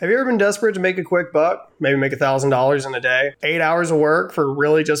Have you ever been desperate to make a quick buck? Maybe make $1,000 in a day? 8 hours of work for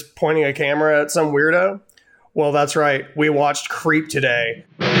really just pointing a camera at some weirdo? Well, that's right. We watched Creep today.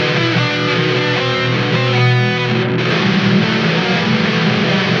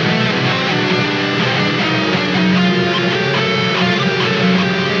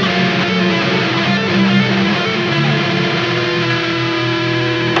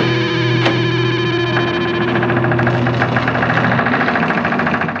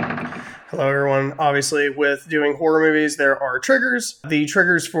 Hello, everyone. Obviously, with doing horror movies, there are triggers. The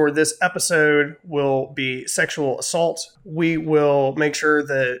triggers for this episode will be sexual assault. We will make sure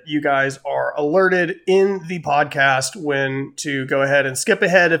that you guys are alerted in the podcast when to go ahead and skip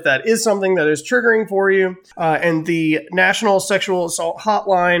ahead if that is something that is triggering for you. And the National Sexual Assault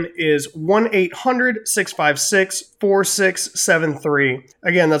Hotline is 1-800-656-4673.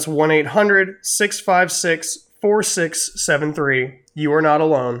 Again, that's 1-800-656-4673. You are not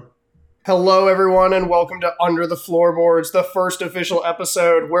alone. Hello, everyone, and welcome to Under the Floorboards, the first official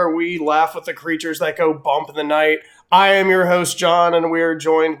episode where we laugh with the creatures that go bump in the night. I am your host, John, and we are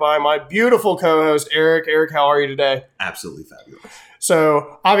joined by my beautiful co-host, Eric. Eric, how are you today? Absolutely fabulous.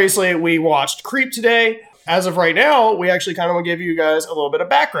 So, obviously, we watched Creep today. As of right now, we actually kind of want to give you guys a little bit of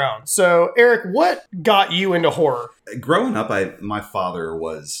background. So, Eric, what got you into horror? Growing up, my father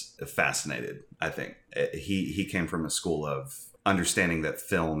was fascinated, I think. He came from a school of understanding that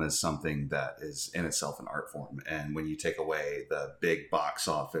film is something that is in itself an art form. And when you take away the big box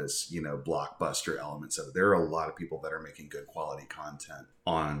office, blockbuster elements of it, there are a lot of people that are making good quality content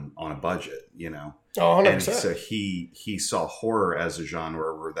on a budget, Oh, 100%. And so he saw horror as a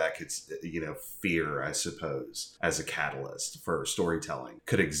genre where that could, fear, I suppose, as a catalyst for storytelling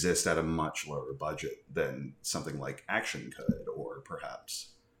could exist at a much lower budget than something like action could, or perhaps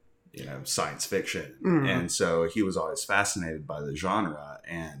science fiction. Mm-hmm. And so he was always fascinated by the genre.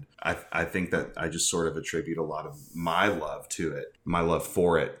 And I think that I just sort of attribute a lot of my love to it, my love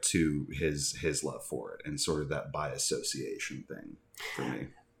for it, to his love for it, and sort of that by association thing for me.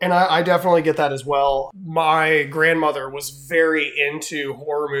 And I definitely get that as well. My grandmother was very into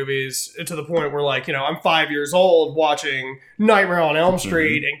horror movies to the point where, I'm 5 years old watching Nightmare on Elm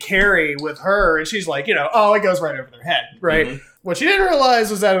Street and Carrie with her. And she's like, it goes right over their head, right? Mm-hmm. What she didn't realize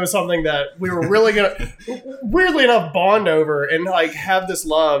was that it was something that we were really going to, weirdly enough, bond over and have this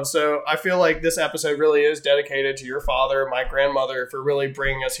love. So I feel like this episode really is dedicated to your father, my grandmother, for really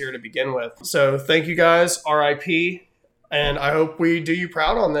bringing us here to begin with. So thank you guys, RIP. And I hope we do you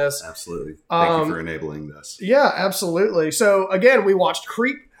proud on this. Absolutely. Thank you for enabling this. Yeah, absolutely. So again, we watched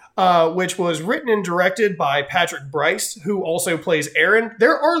Creep, which was written and directed by Patrick Brice, who also plays Aaron.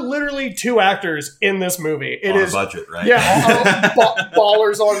 There are literally two actors in this movie. It is on a budget, right? Yeah,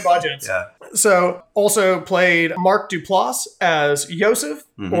 ballers on budgets. Yeah. So also played Mark Duplass as Joseph,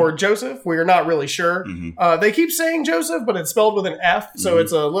 or Joseph. We are not really sure. Mm-hmm. They keep saying Joseph, but it's spelled with an F, so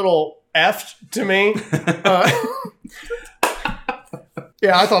it's a little F to me.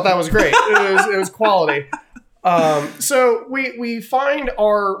 Yeah, I thought that was great. It was quality. So we find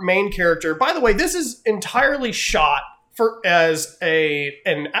our main character. By the way, this is entirely shot as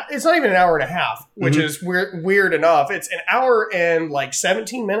it's not even an hour and a half, which is weird enough. It's an hour and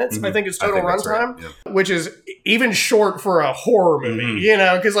 17 minutes, I think, is total runtime, which is even short for a horror movie,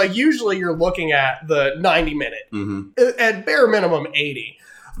 because usually you're looking at the 90-minute, at bare minimum 80.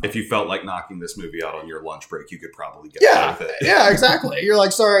 If you felt like knocking this movie out on your lunch break, you could probably get away with it. Yeah, exactly. You're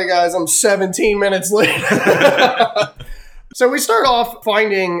like, sorry, guys, I'm 17 minutes late. So we start off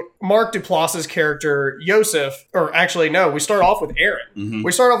finding Mark Duplass's character, Joseph, or actually, no, we start off with Aaron. Mm-hmm.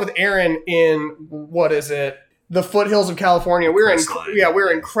 We start off with Aaron in, what is it? The foothills of California. We're in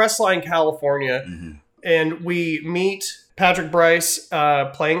Crestline, California. Mm-hmm. And we meet Patrick Brice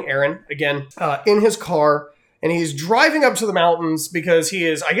playing Aaron, again, in his car. And he's driving up to the mountains because he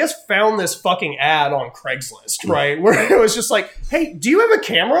is, I guess, found this fucking ad on Craigslist, right? Where it was just like, hey, do you have a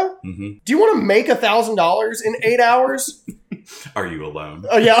camera? Mm-hmm. Do you want to make $1,000 in 8 hours? Are you alone?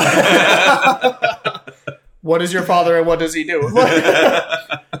 Oh, yeah. What is your father and what does he do?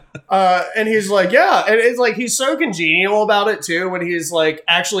 And he's like, yeah. And it's like, he's so congenial about it, too, when he's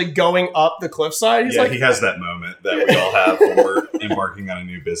actually going up the cliffside. He's he has that moment that we all have when we're embarking on a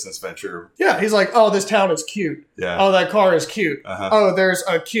new business venture. Yeah, he's like, oh, this town is cute. Yeah. Oh, that car is cute. Uh-huh. Oh, there's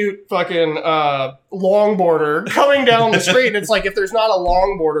a cute fucking longboarder coming down the street. And it's like, if there's not a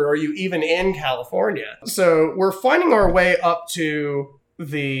longboarder, are you even in California? So we're finding our way up to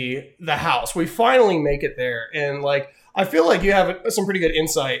the house. We finally make it there. And I feel like you have some pretty good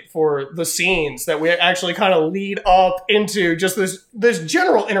insight for the scenes that we actually kind of lead up into just this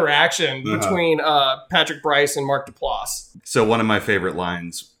general interaction between Patrick Brice and Mark Duplass. So one of my favorite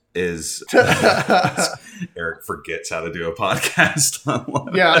lines is Eric forgets how to do a podcast.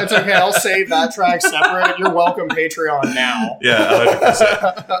 Yeah, it's okay. I'll save that track separate. You're welcome, Patreon now. Yeah,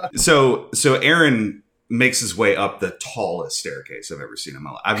 100%. So Aaron makes his way up the tallest staircase I've ever seen in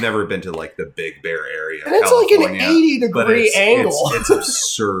my life. I've never been to like the Big Bear area. And it's California, like an 80-degree angle. It's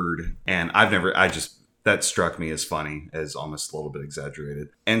absurd. And that struck me as funny, as almost a little bit exaggerated.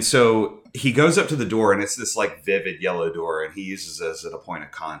 And so he goes up to the door, and it's this like vivid yellow door, and he uses it as a point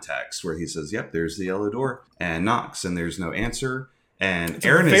of context where he says, yep, there's the yellow door, and knocks, and there's no answer. And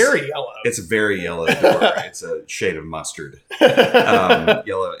Aaron very yellow. It's a very yellow door. It's a shade of mustard.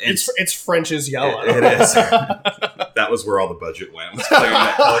 Yellow. It's French's yellow. It is. That was where all the budget went. Was clearing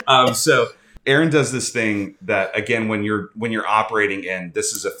that color. So Aaron does this thing that, again, when you're operating in,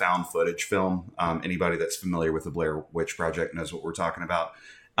 this is a found footage film. Anybody that's familiar with the Blair Witch Project knows what we're talking about.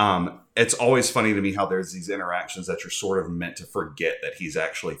 It's always funny to me how there's these interactions that you're sort of meant to forget that he's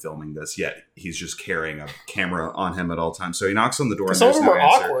actually filming this, yet he's just carrying a camera on him at all times. So he knocks on the door. Some of them are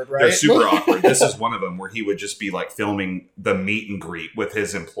awkward, right? They're super awkward. This is one of them where he would just be like filming the meet and greet with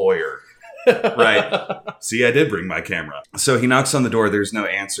his employer. Right. See, I did bring my camera. So he knocks on the door. There's no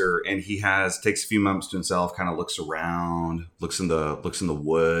answer, and he takes a few moments to himself, kind of looks around, looks in the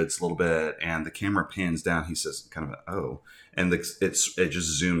woods a little bit, and the camera pans down. He says, kind of, oh. And it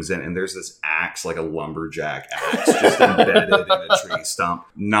just zooms in, and there's this axe, like a lumberjack axe, just embedded in a tree stump,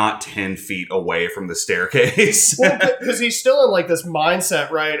 not 10 feet away from the staircase. Well, because he's still in like this mindset,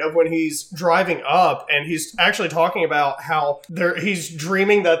 right, of when he's driving up, and he's actually talking about how he's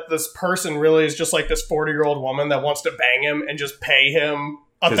dreaming that this person really is just like this 40-year-old woman that wants to bang him and just pay him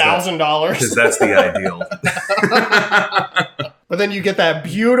 $1,000. Because that's the ideal. But then you get that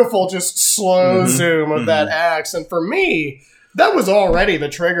beautiful, just slow zoom of that axe. And for me, that was already the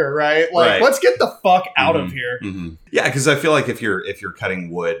trigger, right? Like, let's get the fuck out of here. Yeah, because I feel like if you're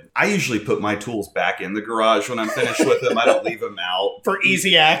cutting wood, I usually put my tools back in the garage when I'm finished with them. I don't leave them out. For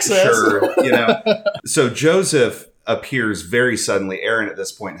easy access. Sure, So Joseph appears very suddenly. Aaron at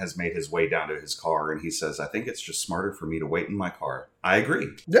this point has made his way down to his car, and he says, I think it's just smarter for me to wait in my car. I agree.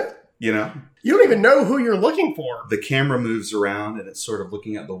 Yeah. You don't even know who you're looking for. The camera moves around, and it's sort of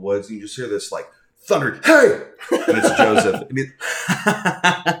looking at the woods, and you just hear this like thunder, hey! And it's Joseph.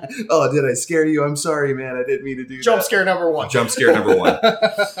 Oh, did I scare you? I'm sorry, man. I didn't mean to do that. Jump scare number one.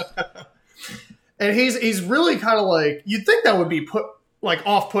 And he's really kind of like, you'd think that would be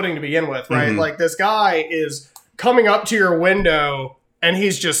off-putting to begin with, right? Like, this guy is coming up to your window, and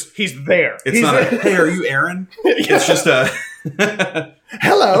he's there. It's not hey, are you Aaron? It's just a...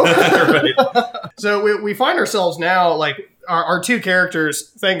 Hello. Right. So we find ourselves now, like, our two characters,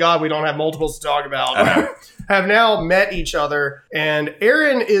 thank God we don't have multiples to talk about, have now met each other. And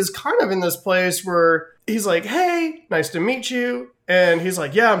Aaron is kind of in this place where he's like, hey, nice to meet you. And he's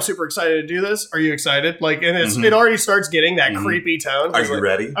like, yeah, I'm super excited to do this. Are you excited? Like, and it already starts getting that creepy tone. Are you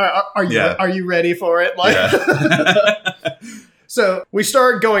ready? Are you ready for it? Like, So we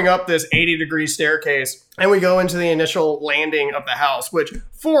start going up this 80-degree staircase, and we go into the initial landing of the house, which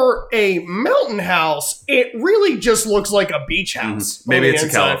for a mountain house, it really just looks like a beach house. Maybe it's a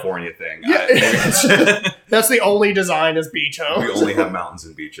California thing. Yeah. That's the only design as beach homes. We only have mountains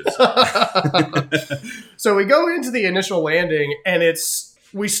and beaches. So we go into the initial landing, and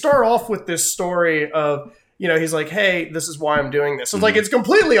we start off with this story of, he's like, hey, this is why I'm doing this. It's like, it's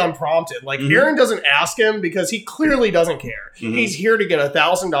completely unprompted. Like, Aaron doesn't ask him because he clearly doesn't care. He's here to get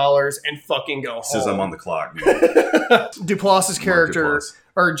 $1,000 and fucking go home. Says I'm on the clock. Duplass's character,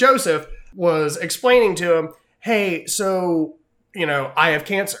 or Joseph, was explaining to him, hey, so, I have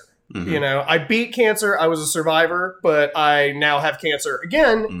cancer. I beat cancer. I was a survivor, but I now have cancer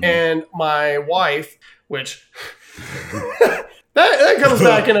again. And my wife, which... That comes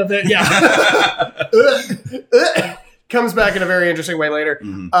back in a bit, comes back in a very interesting way later.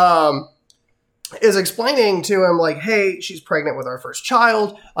 Is explaining to him, like, hey, she's pregnant with our first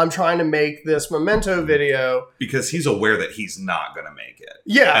child. I'm trying to make this memento video. Because he's aware that he's not going to make it.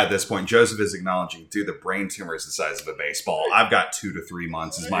 Yeah. At this point, Joseph is acknowledging, dude, the brain tumor is the size of a baseball. I've got 2 to 3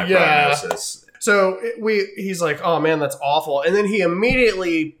 months is my prognosis. So he's like, oh, man, that's awful. And then he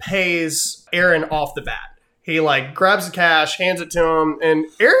immediately pays Aaron off the bat. He grabs the cash, hands it to him, and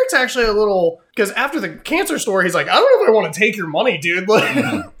Eric's actually a little, because after the cancer story, he's like, I don't know if I want to take your money, dude.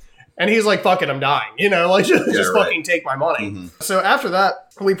 And he's like, fuck it, I'm dying. Just fucking take my money. So after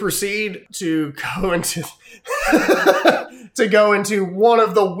that, we proceed to go into one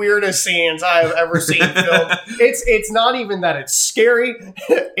of the weirdest scenes I have ever seen filmed. It's not even that it's scary.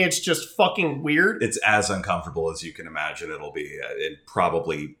 It's just fucking weird. It's as uncomfortable as you can imagine it'll be. It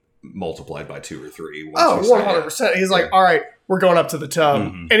probably multiplied by 2 or 3. Oh, 100%. He's like, all right, we're going up to the tub.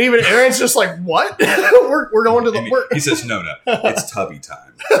 Mm-hmm. And even Aaron's just like, what? we're going to the... He says, no, it's tubby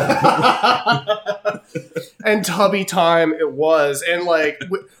time. And tubby time it was. And like,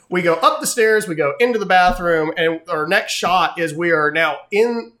 we go up the stairs, we go into the bathroom, and our next shot is we are now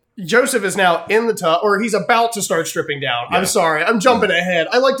in... Joseph is now in the tub, or he's about to start stripping down. Yeah. I'm sorry, I'm jumping ahead.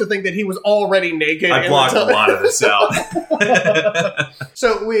 I like to think that he was already naked. I blocked a lot of this out.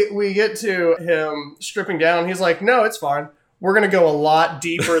 So we get to him stripping down. He's like, no, it's fine. We're going to go a lot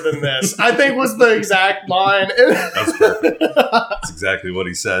deeper than this. I think was the exact line. That's perfect. That's exactly what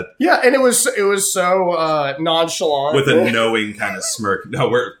he said. Yeah, and it was so nonchalant. With a knowing kind of smirk. No,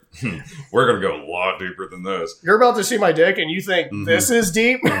 we're going to go a lot deeper than this. You're about to see my dick and you think this is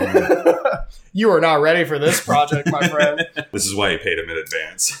deep? You are not ready for this project, my friend. This is why he paid him in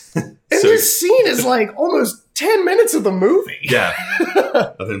advance. And this scene is like almost 10 minutes of the movie. Yeah.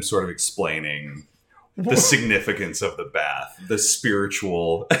 Of him sort of explaining the significance of the bath, the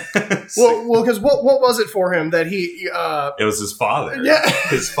spiritual. well, because what was it for him that he? It was his father. Yeah,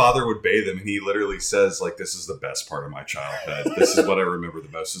 his father would bathe him, and he literally says, "Like this is the best part of my childhood. This is what I remember the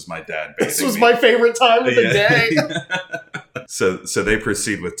most is my dad bathing This was me. My favorite time of the day." So they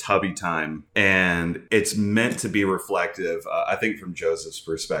proceed with tubby time, and it's meant to be reflective. I think from Joseph's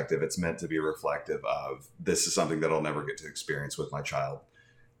perspective, it's meant to be reflective of this is something that I'll never get to experience with my child.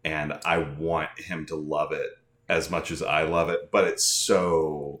 And I want him to love it as much as I love it, but it's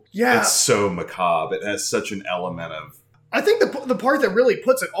so macabre. It has such an element of. I think the part that really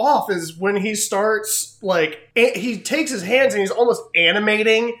puts it off is when he starts he takes his hands and he's almost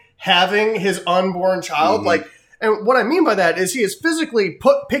animating having his unborn child, And what I mean by that is he is physically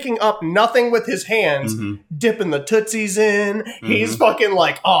picking up nothing with his hands, dipping the Tootsies in. He's fucking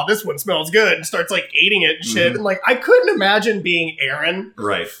like, oh, this one smells good, and starts like eating it and shit. And like, I couldn't imagine being Aaron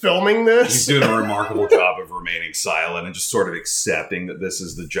filming this. He's doing a remarkable job of remaining silent and just sort of accepting that this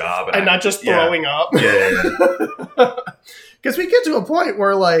is the job. And not just throwing up. Yeah. Because we get to a point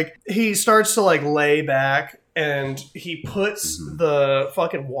where like he starts to like lay back and he puts the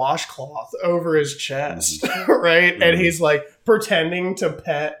fucking washcloth over his chest, right? And he's like pretending to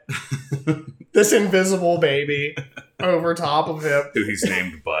pet this invisible baby over top of him. Who he's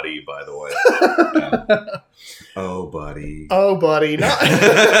named Buddy, by the way. Oh, Buddy. Oh, Buddy.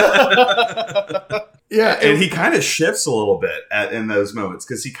 Yeah. And he kind of shifts a little bit in those moments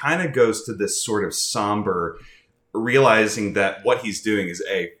because he kind of goes to this sort of somber, realizing that what he's doing is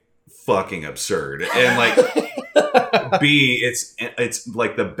fucking absurd, and like B, it's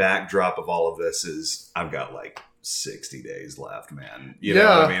like the backdrop of all of this is I've got like 60 days left, man. You know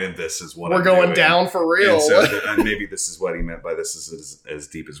what I mean? And this is what we're going down for real. And, so, and maybe this is what he meant by this is as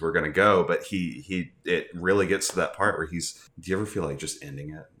deep as we're gonna go. But it really gets to that part where do you ever feel like just ending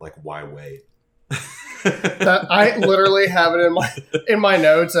it? Like, why wait? I literally have it in my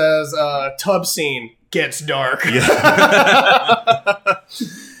notes as tub scene gets dark. Yeah.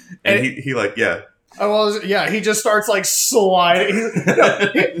 And he like, yeah. Oh, well, yeah, he just starts like sliding.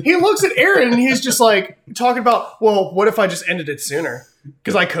 He looks at Aaron and he's just like talking about, well, what if I just ended it sooner?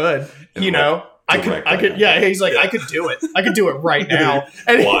 Because I could, I could. Yeah, he's like, I could do it. I could do it right now.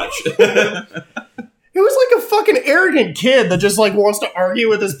 And watch. He was like a fucking arrogant kid that just like wants to argue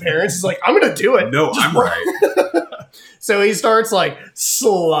with his parents. He's like, I'm going to do it. No, I'm right. So he starts like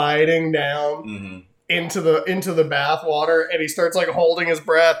sliding down into the bath water, and he starts like holding his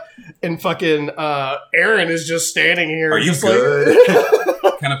breath, and fucking Aaron is just standing here. Are you just good?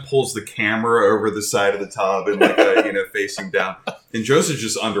 Like, kind of pulls the camera over the side of the tub and like facing down, and Joseph's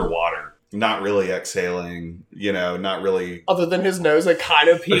just underwater, not really exhaling, not really. Other than his nose that kind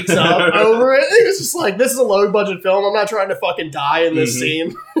of peeks up over it. It was just like, this is a low budget film. I'm not trying to fucking die in this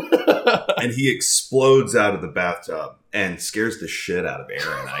scene. And he explodes out of the bathtub and scares the shit out of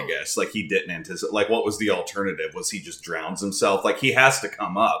Aaron, I guess. Like, he didn't anticipate. Like, what was the alternative? Was he just drowns himself? Like, he has to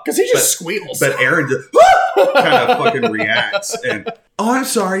come up. Because he just squeals. But Aaron just kind of fucking reacts. And, oh, I'm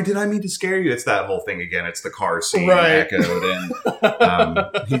sorry. Did I mean to scare you? It's that whole thing again. It's the car scene echoed.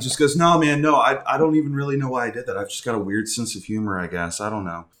 And he just goes, no, man, no. I don't even really know why I did that. I've just got a weird sense of humor, I guess. I don't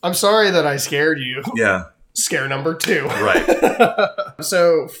know. I'm sorry that I scared you. Yeah. Scare number 2. Right.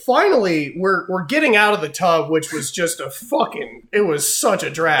 So finally, we're getting out of the tub, which was just it was such a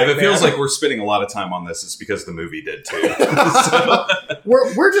drag. If it feels like we're spending a lot of time on this, it's because the movie did too. So.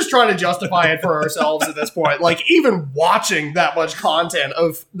 We're just trying to justify it for ourselves at this point. Like, even watching that much content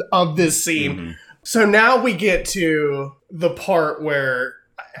of this scene. So now we get to the part where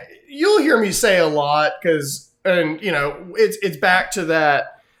you'll hear me say a lot it's back to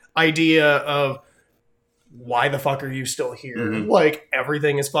that idea of why the fuck are you still here? Mhm. Like,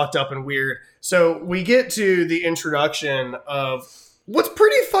 everything is fucked up and weird. So we get to the introduction of what's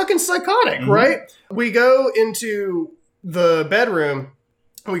pretty fucking psychotic, right? We go into the bedroom,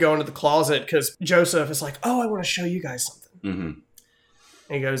 we go into the closet because Joseph is like, oh, I want to show you guys something. Mm-hmm.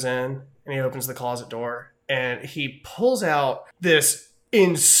 And he goes in and he opens the closet door and he pulls out this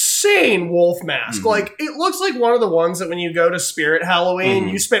insane wolf mask. Like, it looks like one of the ones that when you go to Spirit Halloween,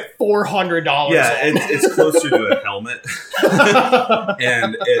 you spent $400 Yeah, on. it's closer to a helmet.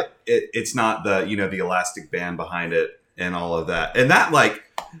 And it's not the, the elastic band behind it and all of that. And that, like,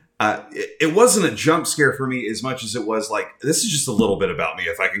 it wasn't a jump scare for me as much as it was like, this is just a little bit about me,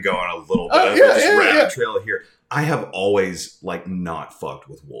 if I can go on a little bit of a rabbit trail here. I have always, like, not fucked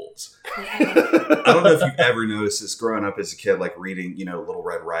with wolves. I don't know if you've ever noticed this growing up as a kid, like reading, Little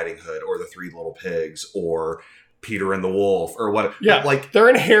Red Riding Hood or The Three Little Pigs or Peter and the Wolf or what. Yeah, like, they're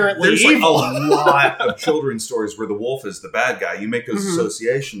inherently there's evil. like a lot of children's stories where the wolf is the bad guy. You make those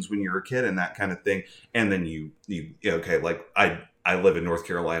associations when you're a kid and that kind of thing. And then you okay, like I live in North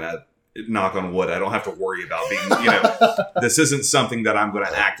Carolina. Knock on wood, I don't have to worry about being, this isn't something that I'm going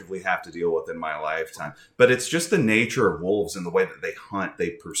to actively have to deal with in my lifetime. But it's just the nature of wolves and the way that they hunt, they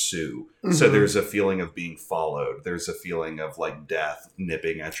pursue. So there's a feeling of being followed. There's a feeling of, like, death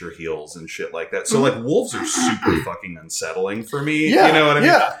nipping at your heels and shit like that. So, like, wolves are super fucking unsettling for me. You know what I mean?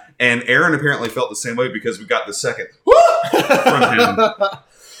 Yeah. And Aaron apparently felt the same way because we got the second from him.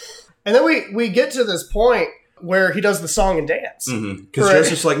 And then we get to this point where he does the song and dance. Because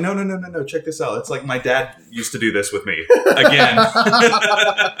Joseph's like, no, check this out. It's like my dad used to do this with me. Again.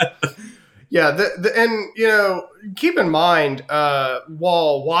 Yeah, and, keep in mind,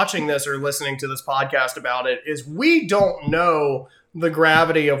 while watching this or listening to this podcast about it, is we don't know the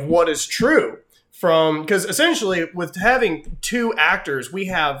gravity of what is true because essentially with having two actors, we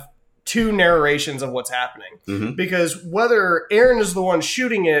have two narrations of what's happening. Because whether Aaron is the one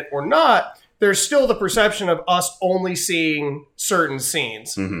shooting it or not, there's still the perception of us only seeing certain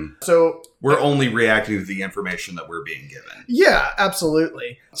scenes. So we're only reacting to the information that we're being given. Yeah,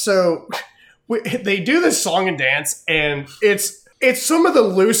 absolutely. So they do this song and dance, and it's some of the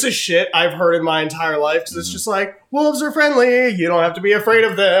loosest shit I've heard in my entire life, because it's just like, wolves are friendly, you don't have to be afraid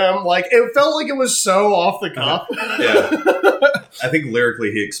of them. Like, it felt like it was so off the cuff. Yeah. I think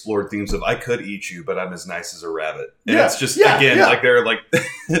lyrically he explored themes of, I could eat you, but I'm as nice as a rabbit. And it's just, like, they're like...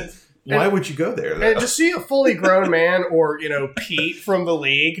 Why would you go there, though? And to see a fully grown man or, Pete from the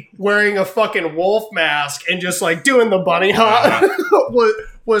league wearing a fucking wolf mask and just, like, doing the bunny hop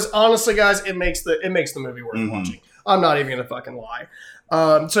was honestly, guys, it makes the movie worth watching. I'm not even going to fucking lie.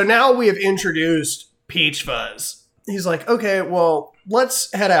 So now we have introduced Peach Fuzz. He's like, okay, well,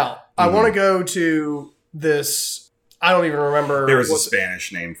 let's head out. I want to go to this... I don't even remember. There was a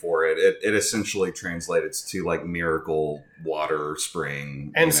Spanish name for it. It essentially translates to, like, miracle water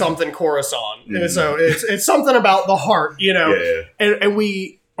spring. And something Coruscant. So it's something about the heart, Yeah. And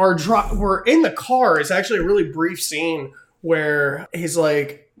we're in the car. It's actually a really brief scene where he's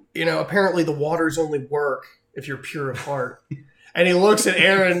like, apparently the waters only work if you're pure of heart. And he looks at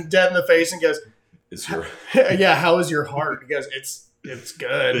Aaron dead in the face and goes, how is your heart? He goes, it's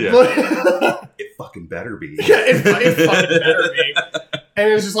good. Yeah. It fucking better be. Yeah, it fucking better be.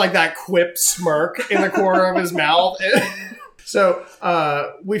 And it's just like that quip smirk in the corner of his mouth. So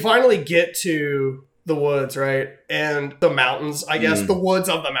we finally get to the woods, right? And the mountains, I guess, the woods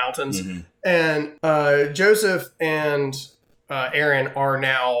of the mountains. And Joseph and Aaron are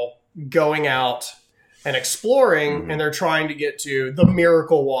now going out and exploring, and they're trying to get to the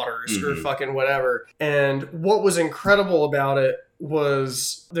miracle waters or fucking whatever. And what was incredible about it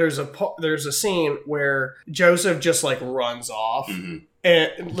was there's a scene where Joseph just, like, runs off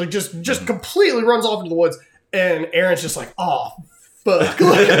and, like, just completely runs off into the woods, and Aaron's just like, oh fuck,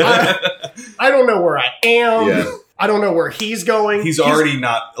 like, I don't know where I am. Yeah. I don't know where he's going. He's already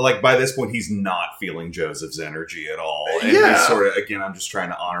not, like, by this point, he's not feeling Joseph's energy at all. And he's sort of, again, I'm just trying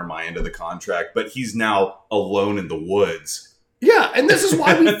to honor my end of the contract, but he's now alone in the woods. Yeah, and this is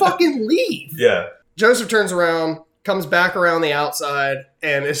why we fucking leave. Yeah. Joseph turns around, comes back around the outside,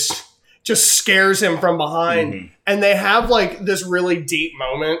 and it just scares him from behind. And they have, like, this really deep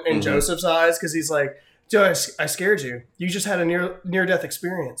moment in Joseph's eyes, because he's like, Joe, I scared you. You just had a near-death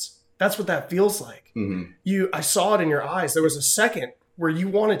experience. That's what that feels like. I saw it in your eyes. There was a second where you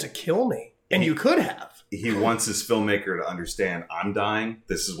wanted to kill me, and you could have. He wants his filmmaker to understand, I'm dying.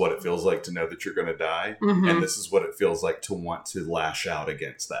 This is what it feels like to know that you're going to die. And this is what it feels like to want to lash out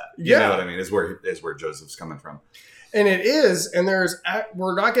against that. You know what I mean? Is where Joseph's coming from. And it is, and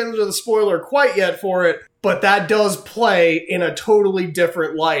we're not getting to the spoiler quite yet for it, but that does play in a totally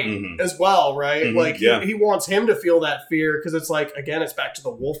different light as well, right? Like, he wants him to feel that fear, because it's like, again, it's back to the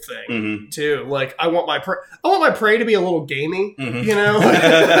wolf thing, too. Like, I want my prey to be a little gamey, you know?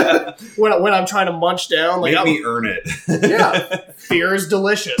 Like, when I'm trying to munch down. Like, Make me earn it. Yeah. Fear is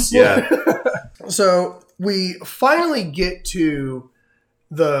delicious. Yeah. So, we finally get to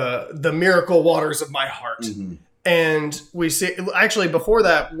the miracle waters of my heart. And we see, actually, before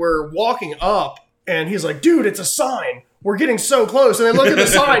that, we're walking up, and he's like, dude, it's a sign. We're getting so close. And they look at the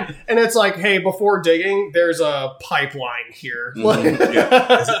sign, and it's like, hey, before digging, there's a pipeline here.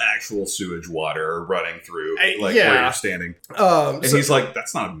 There's actual sewage water running through, where you're standing. And he's like,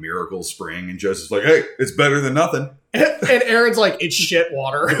 that's not a miracle spring. And Joseph's like, hey, it's better than nothing. And Aaron's like, it's shit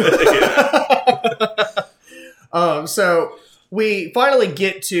water. So we finally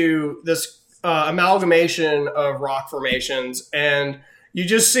get to this amalgamation of rock formations, and you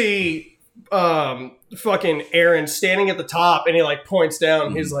just see fucking Aaron standing at the top, and he like points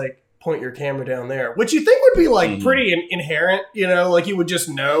down. He's like, point your camera down there, which you think would be like pretty inherent, you know, like you would just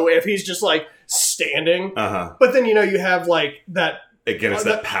know if he's just like standing. But then, you know, you have like that. Again, it's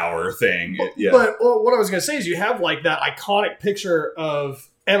that power thing. But what I was going to say is you have like that iconic picture of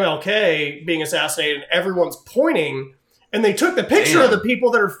MLK being assassinated, and everyone's pointing. And they took the picture of the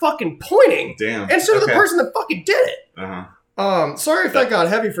people that are fucking pointing instead of the person that fucking did it. Sorry if that got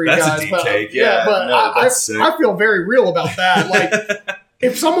heavy for you guys. That's a deep take. But I feel very real about that. Like,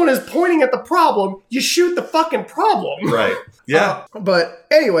 if someone is pointing at the problem, you shoot the fucking problem. Right. Yeah. But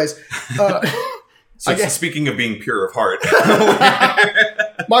anyways. So speaking of being pure of heart.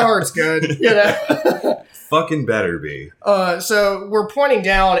 My heart's good. You know? Fucking better be. So we're pointing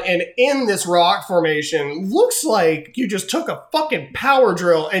down, and in this rock formation, looks like you just took a fucking power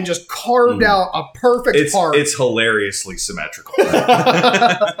drill and just carved out a perfect part. It's hilariously symmetrical.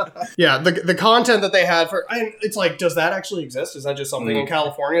 Yeah, the content that they had it's like, does that actually exist? Is that just something in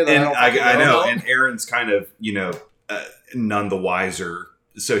California that I know? And Aaron's kind of, you know, none the wiser.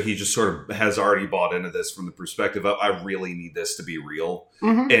 So he just sort of has already bought into this from the perspective of, I really need this to be real.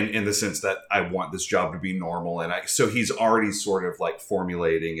 And in the sense that I want this job to be normal. And so he's already sort of like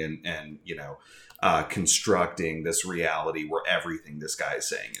formulating and you know, constructing this reality where everything this guy is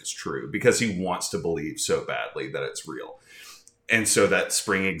saying is true, because he wants to believe so badly that it's real. And so that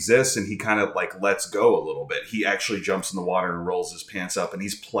spring exists, and he kind of like lets go a little bit. He actually jumps in the water and rolls his pants up, and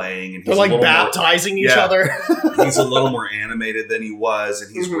he's playing. And he's they're like baptizing each other. He's a little more animated than he was,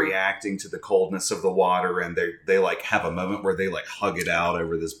 and he's reacting to the coldness of the water. And they like have a moment where they like hug it out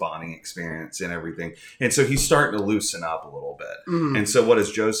over this bonding experience and everything. And so he's starting to loosen up a little bit. And so what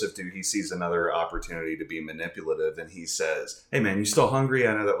does Joseph do? He sees another opportunity to be manipulative, and he says, "Hey man, you still hungry?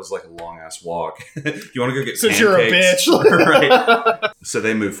 I know that was like a long ass walk. You want to go get since pancakes?" You're a bitch, right? So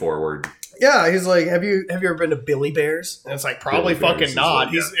they move forward. Yeah, he's like, have you ever been to Billy Bear's? And it's like, probably fucking not.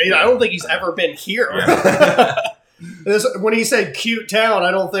 I don't think he's ever been here. When he said cute town, I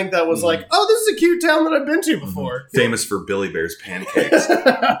don't think that was like, oh, this is a cute town that I've been to before. Famous for Billy Bear's pancakes.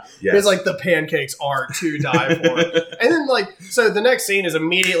 It's like the pancakes are to die for. And then like, so the next scene is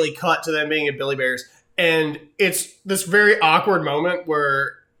immediately cut to them being at Billy Bear's. And it's this very awkward moment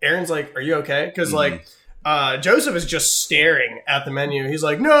where Aaron's like, are you okay? Because like, Joseph is just staring at the menu. He's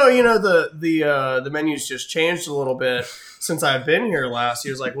like, no, you know, the menu's just changed a little bit since I've been here last. He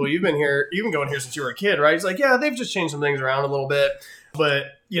was like, well, you've been going here since you were a kid, right? He's like, yeah, they've just changed some things around a little bit, but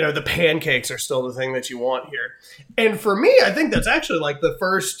you know, the pancakes are still the thing that you want here. And for me, I think that's actually like the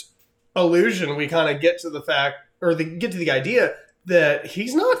first allusion we kind of get to the fact, or get to the idea that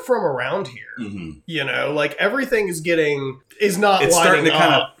he's not from around here. You know, like everything is not. It's starting to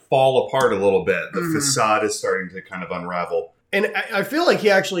kind of fall apart a little bit. The facade is starting to kind of unravel. And I feel like he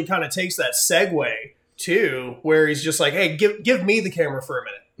actually kind of takes that segue too, where he's just like, hey, give me the camera for a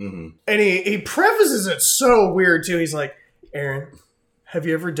minute. And he prefaces it so weird too. He's like, Aaron, have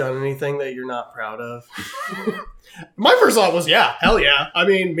you ever done anything that you're not proud of? My first thought was, yeah, hell yeah. I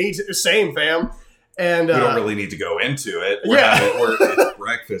mean, me too, same fam. And we don't really need to go into it. We're at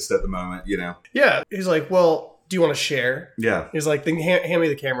breakfast at the moment, you know? Yeah. He's like, well, do you want to share? Yeah. He's like, then hand me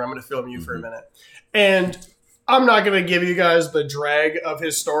the camera. I'm going to film you for a minute. And I'm not going to give you guys the drag of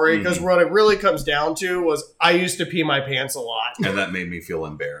his story, because what it really comes down to was I used to pee my pants a lot. And that made me feel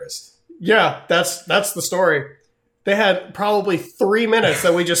embarrassed. Yeah, that's the story. They had probably 3 minutes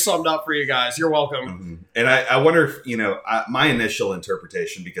that we just summed up for you guys. You're welcome. And I wonder if, you know, my initial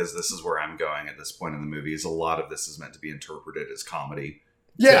interpretation, because this is where I'm going at this point in the movie, is a lot of this is meant to be interpreted as comedy.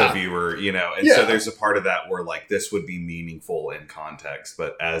 the viewer, and so there's a part of that where like this would be meaningful in context,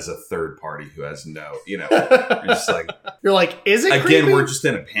 but as a third party who has you're just like, is it again creepy? We're just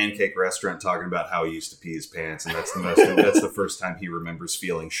in a pancake restaurant talking about how he used to pee his pants, and that's the first time he remembers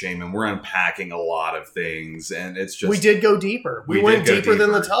feeling shame, and we're unpacking a lot of things, and it's just we did go deeper. We went deeper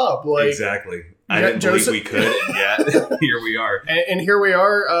than the tub. Like, exactly. I didn't believe we could, and yet here we are. And here we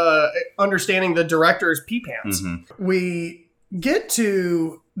are, understanding the director's pee pants. Mm-hmm. We get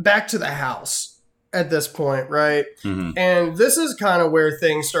back to the house at this point, right? Mm-hmm. And this is kind of where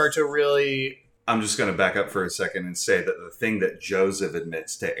things start to really... I'm just going to back up for a second and say that the thing that Joseph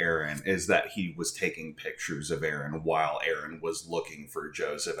admits to Aaron is that he was taking pictures of Aaron while Aaron was looking for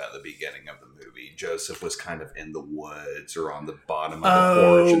Joseph at the beginning of the movie. Joseph was kind of in the woods or on the bottom of the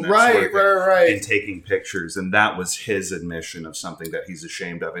porch and right. and taking pictures. And that was his admission of something that he's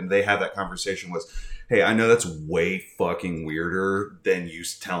ashamed of. And they have that conversation was, hey, I know that's way fucking weirder than you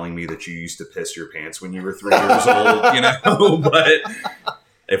telling me that you used to piss your pants when you were 3 years old, but...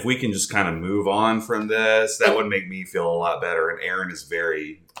 If we can just kind of move on from this, that would make me feel a lot better. And Aaron is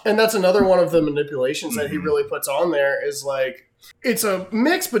very... And that's another one of the manipulations that he really puts on there is like, it's a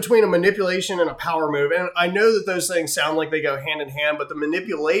mix between a manipulation and a power move. And I know that those things sound like they go hand in hand, but the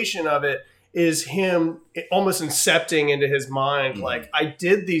manipulation of it is him almost incepting into his mind, like, I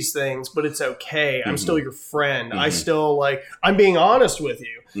did these things, but it's okay. I'm still your friend. I still, I'm being honest with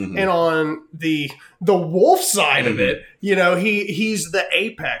you. And on the wolf side of it, he's the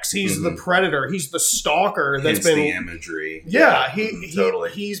apex. He's the predator. He's the stalker that's been... the imagery. Yeah,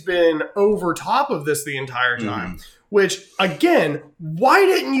 totally. He's been over top of this the entire time. Which, again, why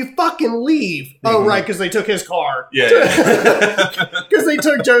didn't you fucking leave? Oh, right, because they took his car. Yeah. Because they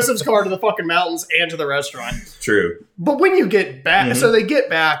took Joseph's car to the fucking mountains and to the restaurant. True. But when you get back, so they get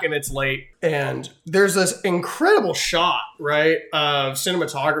back and it's late, and there's this incredible shot, right, of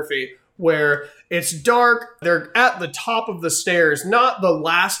cinematography where it's dark. They're at the top of the stairs, not the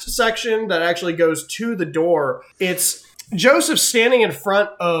last section that actually goes to the door. It's Joseph standing in front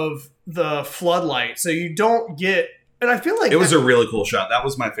of the floodlight, so you don't get... And I feel like... It was a really cool shot. That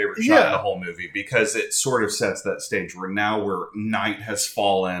was my favorite shot in the whole movie because it sort of sets that stage where night has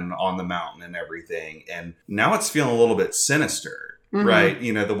fallen on the mountain and everything. And now it's feeling a little bit sinister, right?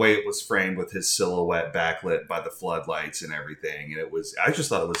 The way it was framed with his silhouette backlit by the floodlights and everything. And I just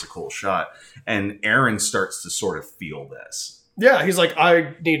thought it was a cool shot. And Aaron starts to sort of feel this. Yeah, he's like,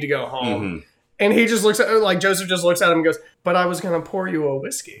 I need to go home. And he just looks at, Joseph just looks at him and goes, but I was going to pour you a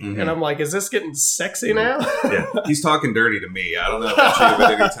whiskey. And I'm like, is this getting sexy now? Yeah, he's talking dirty to me. I don't know about you,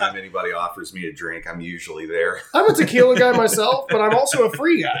 but anytime anybody offers me a drink, I'm usually there. I'm a tequila guy myself, but I'm also a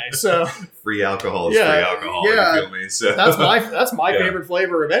free guy. So free alcohol is free alcohol. Yeah, you feel me? So that's my favorite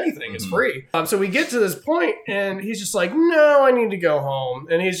flavor of anything. It's free. So we get to this point, and he's just like, no, I need to go home.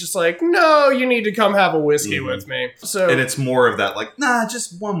 And he's just like, no, you need to come have a whiskey with me. So, and it's more of that, like, nah,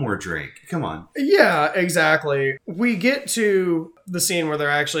 just one more drink. Come on. Yeah, exactly. We get to the scene where they're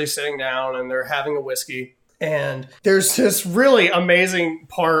actually sitting down and they're having a whiskey. And there's this really amazing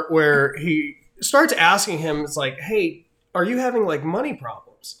part where he starts asking him, it's like, hey, are you having money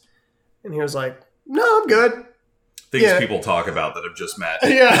problems? And he was like, no, I'm good. Things people talk about that have just met.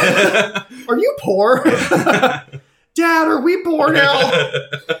 Yeah. Are you poor? Dad, are we poor now?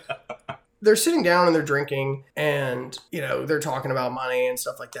 They're sitting down and they're drinking and, they're talking about money and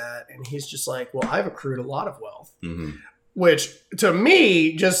stuff like that. And he's just like, well, I've accrued a lot of wealth. Which, to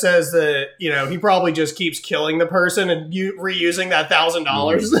me, just says that, he probably just keeps killing the person and reusing that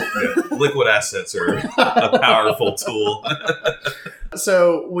 $1,000. Yeah. Liquid assets are a powerful tool.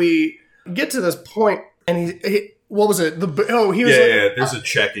 So we get to this point, and he what was it? He was there's a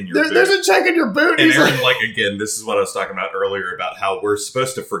check in your boot. There's a check in your boot. And Aaron, again, this is what I was talking about earlier about how we're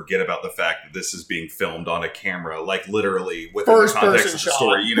supposed to forget about the fact that this is being filmed on a camera, literally within the context of the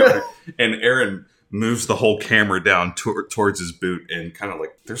story. And Aaron moves the whole camera down towards his boot and kind of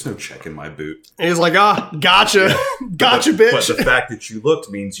there's no check in my boot. And he's like, gotcha. Gotcha, bitch. But the fact that you looked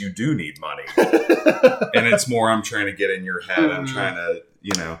means you do need money. And it's more, I'm trying to get in your head. I'm trying to,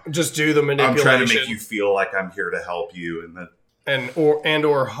 just do the manipulation. I'm trying to make you feel like I'm here to help you.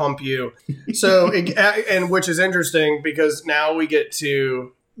 or hump you. So, and which is interesting because now we get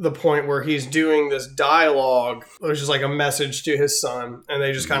to the point where he's doing this dialogue, which is like a message to his son, and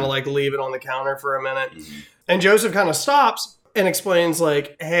they just kind of leave it on the counter for a minute. And Joseph kind of stops and explains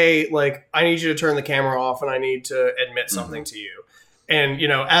hey, I need you to turn the camera off and I need to admit something to you. And,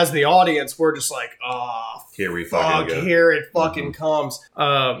 as the audience, we're just like, here we fucking go. Here it fucking comes.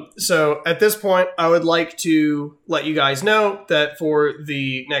 So at this point, I would like to let you guys know that for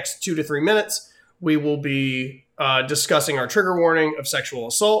the next 2 to 3 minutes, we will be discussing our trigger warning of sexual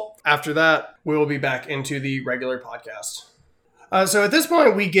assault. After that, we will be back into the regular podcast. So at this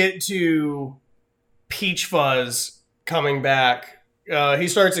point, we get to Peach Fuzz coming back. He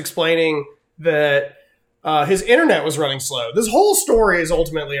starts explaining that his internet was running slow. This whole story is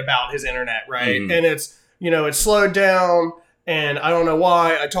ultimately about his internet, right? Mm-hmm. And it's, it's slowed down, and I don't know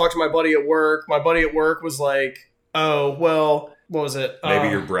why. I talked to my buddy at work. My buddy at work was like, oh, well, what was it? Maybe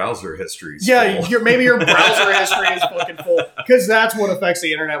your browser history is full. Maybe your browser history is full. fucking full. Because that's what affects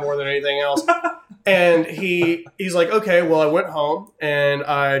the internet more than anything else. And he's like, okay, well, I went home and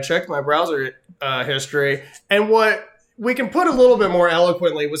I checked my browser history. And what we can put a little bit more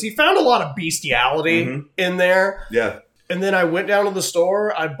eloquently was he found a lot of bestiality in there. Yeah. And then I went down to the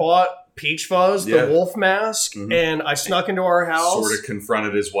store. I bought Peach Fuzz, the wolf mask, and I snuck into our house. Sort of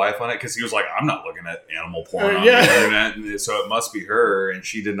confronted his wife on it because he was like, I'm not looking at animal porn on the internet, and so it must be her, and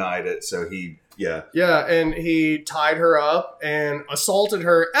she denied it, so he, Yeah, and he tied her up and assaulted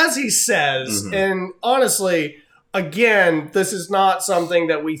her, as he says, and honestly, again, this is not something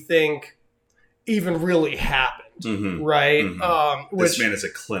that we think even really happened, right? This man is a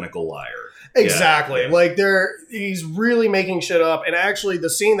clinical liar. Exactly. Like he's really making shit up. And actually the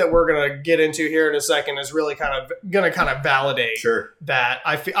scene that we're going to get into here in a second is really going to validate that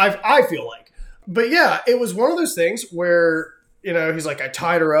I feel like. But yeah, it was one of those things where, he's like, I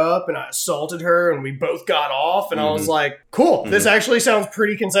tied her up and I assaulted her and we both got off. And I was like, cool. This actually sounds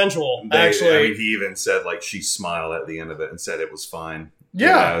pretty consensual. He even said like she smiled at the end of it and said it was fine.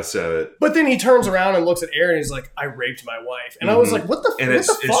 Yeah. But then he turns around and looks at Aaron and he's like, I raped my wife. And I was like, what the fuck? And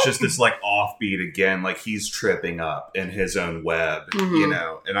it's just this like offbeat again, like he's tripping up in his own web,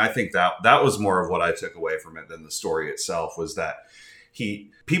 and I think that was more of what I took away from it than the story itself was that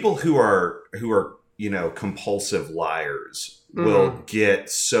people who are compulsive liars will get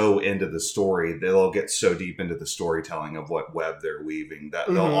so into the story, they'll get so deep into the storytelling of what web they're weaving that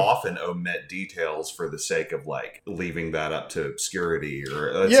they'll often omit details for the sake of like leaving that up to obscurity or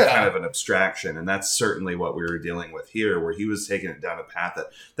it's kind of an abstraction. And that's certainly what we were dealing with here, where he was taking it down a path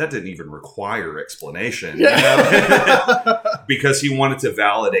that didn't even require explanation, because he wanted to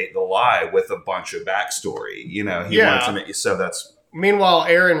validate the lie with a bunch of backstory. He wanted to make you so that's. Meanwhile,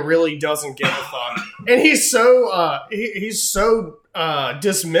 Aaron really doesn't give a fuck, and he's so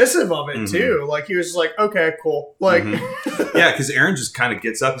dismissive of it too. Like he was just like, "Okay, cool." Like, because Aaron just kind of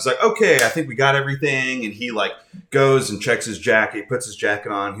gets up. He's like, "Okay, I think we got everything," and he like goes and checks his jacket, puts his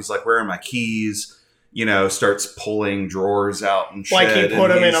jacket on. He's like, "Where are my keys?" Starts pulling drawers out and shit. Like he put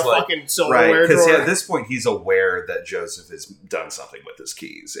them in a fucking silverware drawer. Because at this point, he's aware that Joseph has done something with his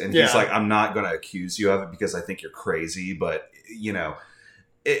keys. And he's like, I'm not going to accuse you of it because I think you're crazy. But,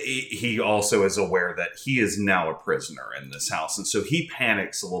 he also is aware that he is now a prisoner in this house. And so he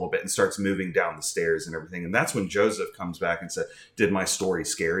panics a little bit and starts moving down the stairs and everything. And that's when Joseph comes back and said, did my story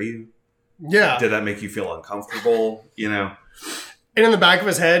scare you? Yeah. Did that make you feel uncomfortable? And in the back of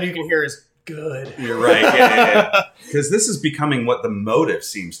his head, you can hear his... Good. You're right. Because this is becoming what the motive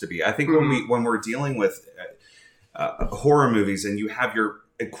seems to be. I think when we're dealing with horror movies and you have your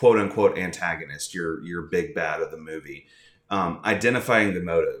quote unquote antagonist, your big bad of the movie, identifying the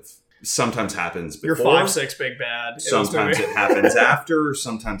motive sometimes happens before. Your 5-6 big bad. Sometimes it happens after.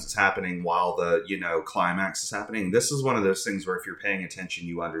 Sometimes it's happening while the climax is happening. This is one of those things where if you're paying attention,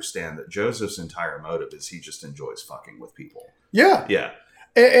 you understand that Joseph's entire motive is he just enjoys fucking with people. Yeah. Yeah.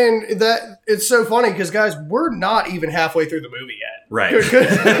 And that it's so funny because guys, we're not even halfway through the movie yet. Right.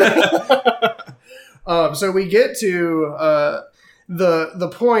 So we get to the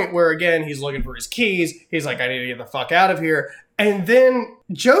point where again he's looking for his keys. He's like, I need to get the fuck out of here. And then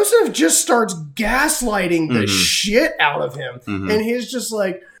Joseph just starts gaslighting the shit out of him. And he's just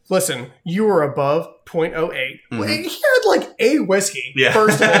like, listen, you were above 0.08. He had like a whiskey,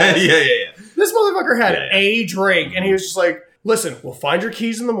 first of all. Yeah. This motherfucker had a drink. And he was just like, listen, we'll find your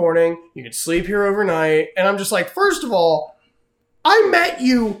keys in the morning. You can sleep here overnight. And I'm just like, first of all, I met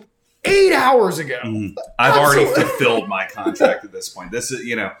you 8 hours ago. I've already fulfilled my contract at this point. This is,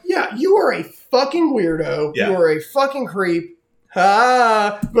 Yeah, you are a fucking weirdo. Yeah. You are a fucking creep.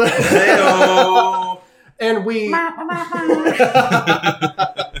 And we...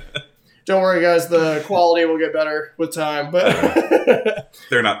 Don't worry, guys. The quality will get better with time. But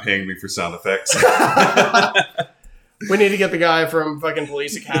they're not paying me for sound effects. We need to get the guy from fucking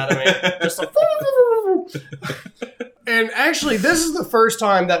Police Academy. Just like... And actually, this is the first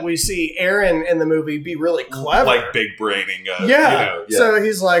time that we see Aaron in the movie be really clever. Like big braining. Yeah. So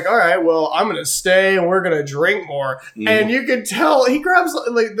he's like, all right, well, I'm going to stay and we're going to drink more. And you can tell he grabs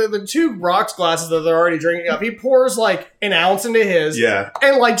like the two rocks glasses that they're already drinking up. He pours like an ounce into his. Yeah.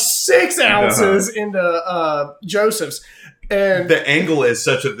 And like 6 ounces into Joseph's. And the angle is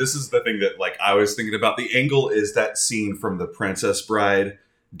this is the thing that like I was thinking about. The angle is that scene from The Princess Bride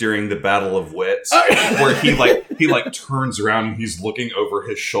during the Battle of Wits, where he turns around and he's looking over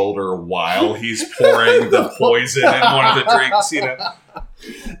his shoulder while he's pouring the poison in one of the drinks,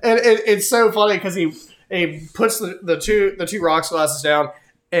 And it's so funny because he puts the two rocks glasses down,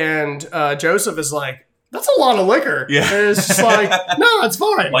 and Joseph is like, "That's a lot of liquor." Yeah, and it's just like, "No, it's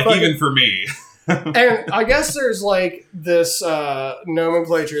fine." Like even for me. And I guess there's like this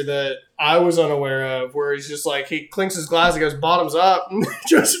nomenclature that I was unaware of, where he's just like, he clinks his glass and goes bottoms up, and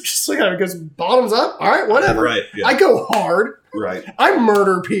Joseph just looks at him and goes bottoms up. All right, whatever. Right. Yeah. I go hard. Right. I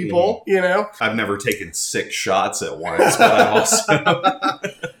murder people. I've never taken 6 shots at once, but I've also.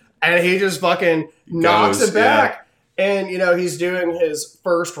 And he just fucking knocks it back. Yeah. And, he's doing his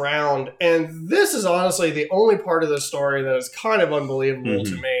first round. And this is honestly the only part of the story that is kind of unbelievable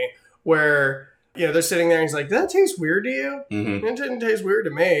to me, where, they're sitting there and he's like, did that taste weird to you? It didn't taste weird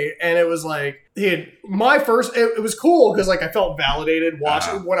to me. And it was like, it was cool because like I felt validated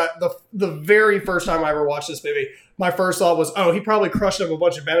watching the very first time I ever watched this movie. My first thought was, oh, he probably crushed up a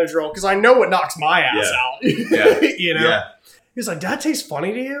bunch of Benadryl because I know what knocks my ass out. Yeah. Yeah. He's like, that tastes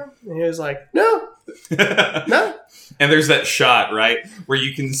funny to you? And he was like, no. No. And there's that shot, right, where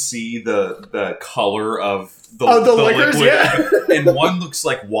you can see the color of the liquors, liquid. yeah. And one looks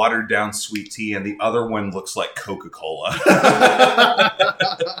like watered down sweet tea, and the other one looks like Coca-Cola.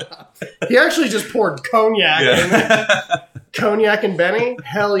 He actually just poured cognac in there. Cognac and Benny?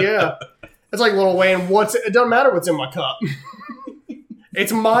 Hell yeah. It's like Lil Wayne, it doesn't matter what's in my cup.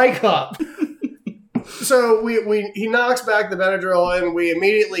 It's my cup. So he knocks back the Benadryl, and we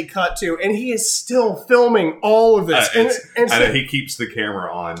immediately cut to, and he is still filming all of this. And he keeps the camera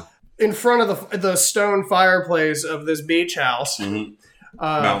on in front of the stone fireplace of this beach house. Mm-hmm.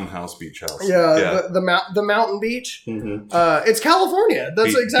 Mountain House Beach House. Yeah. The mountain beach. Mm-hmm. It's California.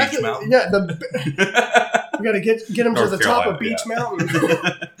 That's exactly. Beach Mountain. Yeah. We got to get him to the top of Beach Mountain.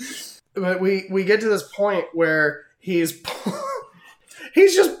 But we get to this point where he's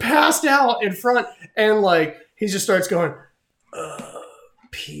just passed out in front, and like he just starts going,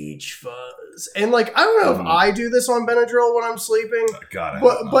 peach fuzz, and like I don't know if I do this on Benadryl when I'm sleeping.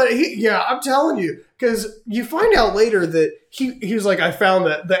 But I'm telling you, because you find out later that he was like, I found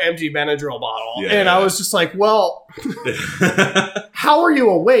the empty Benadryl bottle, I was just like, well, how are you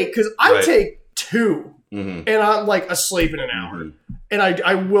awake? Because I take 2, and I'm like asleep in an hour, and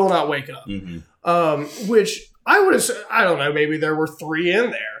I will not wake up, which. I would have said, I don't know, maybe there were 3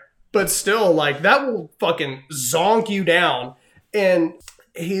 in there. But still, like, that will fucking zonk you down. And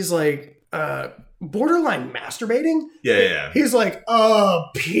he's like, borderline masturbating? Yeah. He's like,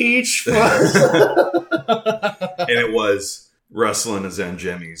 peach fuzz. And it was rustling his own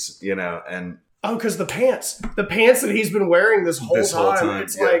jimmies, and... Oh, because the pants that he's been wearing this whole time.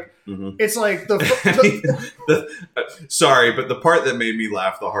 It's like, it's like sorry, but the part that made me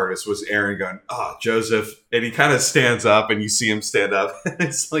laugh the hardest was Aaron going, Joseph. And he kind of stands up, and you see him stand up. And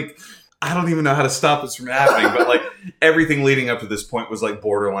it's like, I don't even know how to stop this from happening. But like everything leading up to this point was like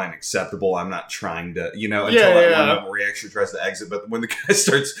borderline acceptable. I'm not trying to, until that moment where he actually tries to exit. But when the guy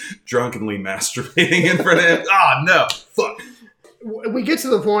starts drunkenly masturbating in front of him, no, fuck. We get to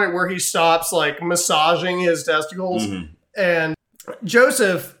the point where he stops like massaging his testicles, and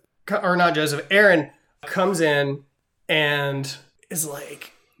Aaron comes in and is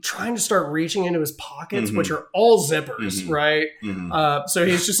like trying to start reaching into his pockets, which are all zippers, right? So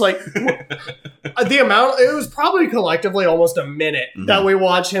he's just like, the amount, it was probably collectively almost a minute that we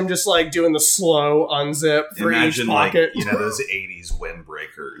watch him just like doing the slow unzip for each pocket. Like, those 80s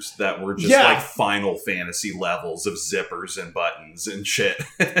windbreakers that were just like Final Fantasy levels of zippers and buttons and shit.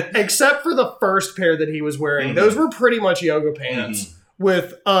 Except for the first pair that he was wearing. Those were pretty much yoga pants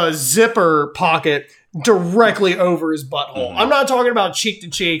with a zipper pocket directly over his butthole. I'm not talking about cheek to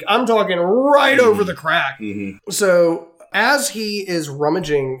cheek. I'm talking right over the crack. So as he is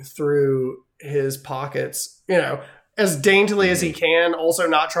rummaging through his pockets, as daintily as he can, also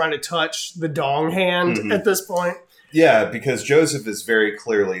not trying to touch the dong hand at this point. Yeah, because Joseph is very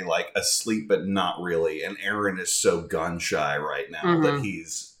clearly like asleep, but not really. And Aaron is so gun shy right now that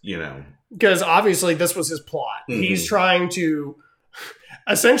he's, Because obviously this was his plot. He's trying to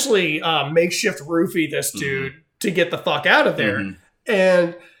essentially makeshift roofie this dude to get the fuck out of there.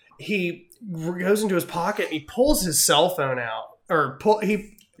 And he goes into his pocket and he pulls his cell phone out.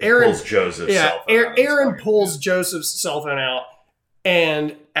 Pulls Joseph's cell phone. Aaron pulls Joseph's cell phone out,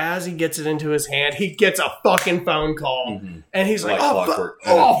 and as he gets it into his hand, he gets a fucking phone call, and he's like fuck.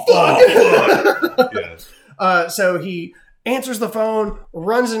 Yeah. So he answers the phone,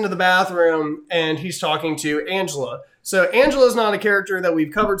 runs into the bathroom, and he's talking to Angela. So Angela's not a character that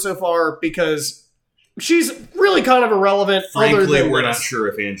we've covered so far because she's really kind of irrelevant. Frankly, we're not sure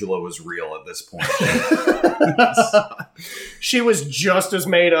if Angela was real at this point. She was just as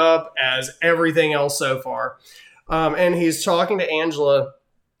made up as everything else so far. And he's talking to Angela.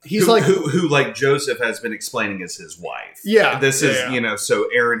 He's who like Joseph has been explaining is his wife. Yeah. This is, so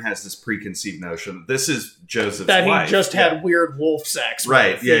Aaron has this preconceived notion that this is Joseph's that wife. He just had weird wolf sex.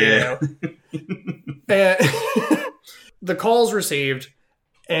 Right. With, yeah. And the call's received,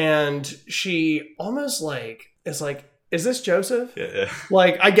 and she almost is like, is this Joseph? Yeah.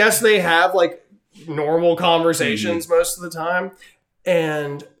 Like, I guess they have like normal conversations most of the time.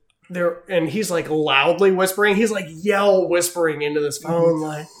 And he's like loudly whispering. He's like yell whispering into this phone,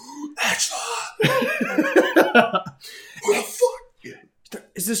 like, Angela, what the fuck? Yeah.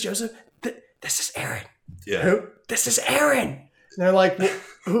 Is this Joseph? This is Aaron. Yeah. Who? This is Aaron. And they're like,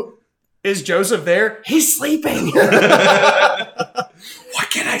 who is Joseph there? He's sleeping. What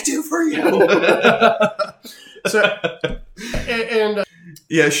can I do for you?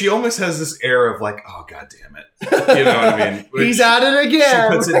 Yeah, she almost has this air of like, oh, God damn it. You know what I mean? He's at it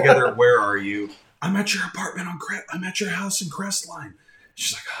again. She puts it together. Where are you? I'm at your apartment I'm at your house in Crestline.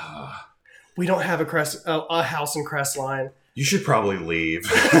 She's like, we don't have a house in Crestline. You should probably leave.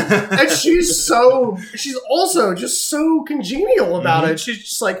 And she's also just so congenial about it. She's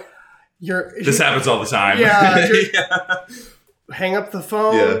just like, this happens all the time. Yeah. Hang up the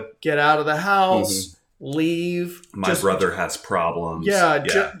phone, get out of the house. Leave. My brother has problems. Yeah.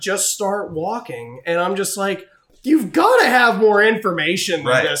 Just start walking. And I'm just like, you've got to have more information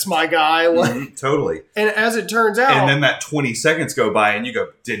than this, my guy. Like, totally. And as it turns out. And then that 20 seconds go by and you go,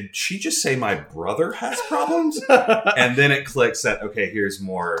 did she just say my brother has problems? And then it clicks that, okay, here's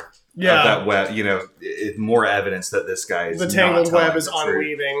more of that web, more evidence that this guy is the tangled web is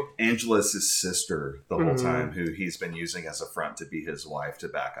unweaving. Angela's his sister the whole time, who he's been using as a front to be his wife to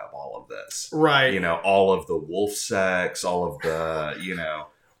back up all of this. Right. All of the wolf sex, all of the,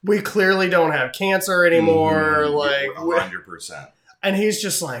 we clearly don't have cancer anymore. Like 100%. And he's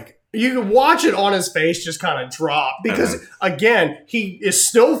just like, you can watch it on his face just kind of drop because again, he is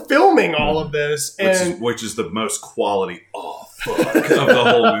still filming all of this, which is the most quality fuck of the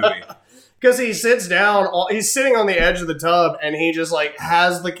whole movie. Because he sits down, he's sitting on the edge of the tub, and he just like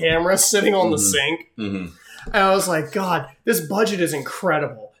has the camera sitting on the sink. And I was like, God, this budget is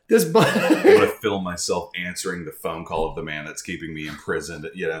incredible. I'm going to film myself answering the phone call of the man that's keeping me imprisoned.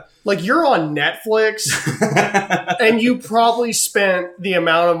 Like, you're on Netflix, and you probably spent the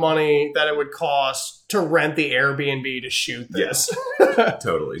amount of money that it would cost to rent the Airbnb to shoot this. Yeah,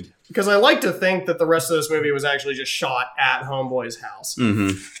 totally. Because I like to think that the rest of this movie was actually just shot at Homeboy's house.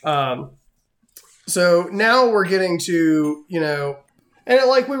 So now we're getting to,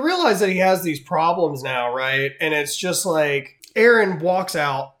 and we realize that he has these problems now, right? And it's just like, Aaron walks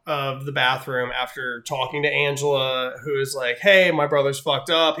out of the bathroom after talking to Angela, who is like, hey, my brother's fucked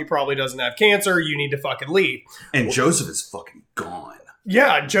up. He probably doesn't have cancer. You need to fucking leave. And Joseph is fucking gone.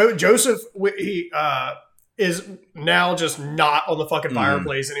 Yeah, Joseph, he is now just not on the fucking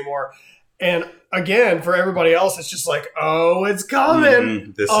fireplace anymore. And again, for everybody else, it's just like, oh, it's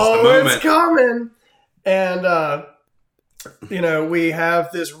coming. This is the moment. It's coming. And, we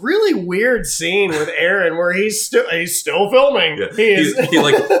have this really weird scene with Aaron where he's still filming. Yeah. He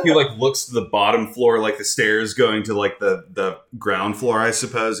looks to the bottom floor, like the stairs going to like the ground floor, I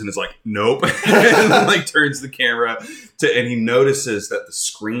suppose, and is like, nope. And then turns the camera and he notices that the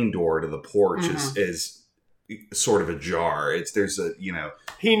screen door to the porch is sort of ajar.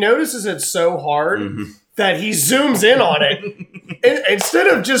 He notices it so hard that he zooms in on it instead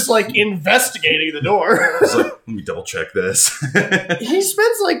of just investigating the door. He's like, let me double check this. He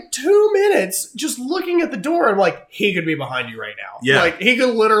spends 2 minutes just looking at the door and he could be behind you right now. Yeah. He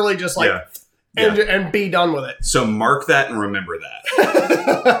could literally just and be done with it. So mark that and remember that.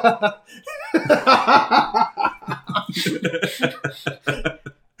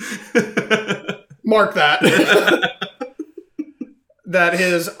 Mark that. That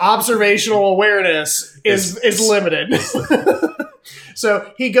his observational awareness is limited.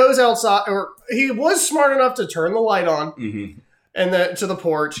 So he goes outside, or he was smart enough to turn the light on, and then to the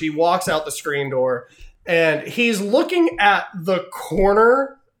porch. He walks out the screen door, and he's looking at the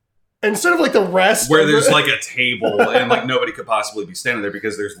corner instead of like the rest where there's like a table and like nobody could possibly be standing there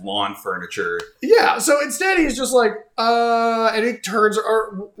because there's lawn furniture. Yeah, so instead he's just like, and he turns,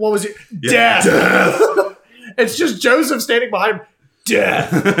 or what was it? Yeah. Death. It's just Joseph standing behind him.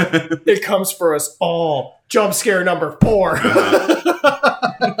 Death. It comes for us all. Jump scare number 4.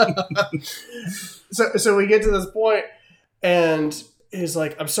 So we get to this point, and he's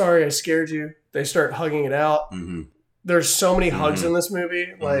like, I'm sorry I scared you. They start hugging it out. Mm-hmm. There's so many hugs in this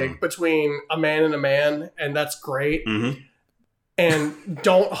movie, like between a man, and that's great. Mm-hmm. And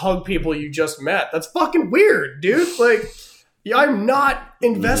don't hug people you just met. That's fucking weird, dude. Like, I'm not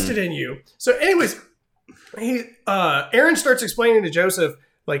invested in you. So anyways, Aaron starts explaining to Joseph,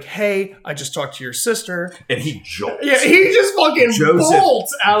 like, hey, I just talked to your sister. And he jolts. Yeah, he just fucking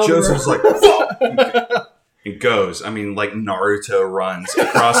bolts out of the room. Joseph's like, fuck! It goes. I mean, like Naruto runs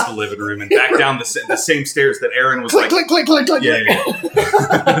across the living room and back down the same stairs that Aaron was click, click, click, click, click. Yeah.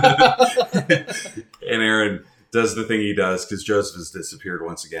 And Aaron does the thing he does because Joseph has disappeared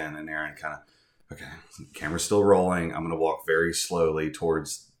once again. And Aaron kind of, okay, camera's still rolling. I'm going to walk very slowly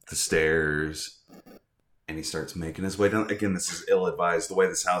towards the stairs. And he starts making his way down. Again, this is ill-advised. The way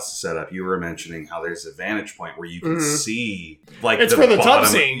this house is set up, you were mentioning how there's a vantage point where you can see, like, it's for the top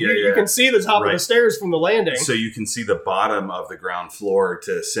scene. You can see the top of the stairs from the landing. So you can see the bottom of the ground floor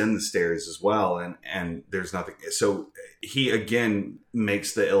to ascend the stairs as well. And there's nothing. So he, again,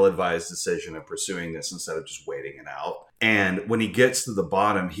 makes the ill-advised decision of pursuing this instead of just waiting it out. And when he gets to the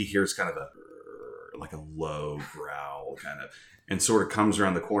bottom, he hears kind of a low growl kind of. And sort of comes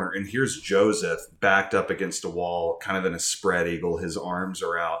around the corner. And here's Joseph backed up against a wall, kind of in a spread eagle. His arms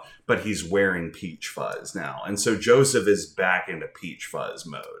are out, but he's wearing Peach Fuzz now. And so Joseph is back into Peach Fuzz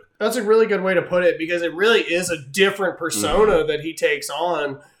mode. That's a really good way to put it, because it really is a different persona that he takes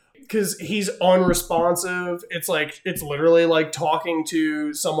on. Because he's unresponsive. It's literally like talking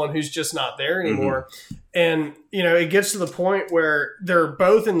to someone who's just not there anymore. And, it gets to the point where they're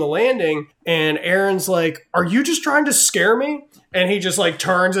both in the landing and Aaron's like, are you just trying to scare me? And he just like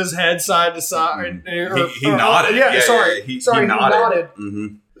turns his head side to side. He nodded. He nodded. Mm-hmm.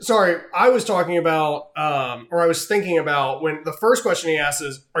 Sorry, I was talking about, or I was thinking about when the first question he asks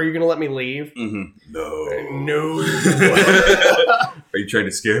is, are you going to let me leave? Mm-hmm. No. Are you trying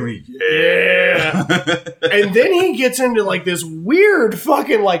to scare me? Yeah. And then he gets into like this weird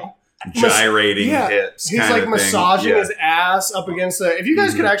fucking like gyrating hips. He's like massaging his ass up against the. If you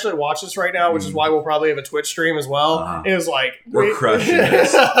guys could actually watch this right now, which is why we'll probably have a Twitch stream as well, it was like we're crushing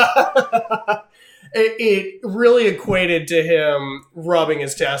this. It really equated to him rubbing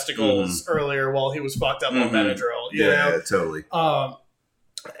his testicles earlier while he was fucked up on Benadryl. You know? Totally.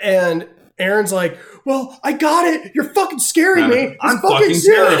 And Aaron's like, well, I got it. You're fucking scaring me. I'm fucking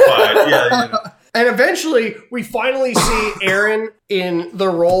terrified. And eventually, we finally see Aaron in the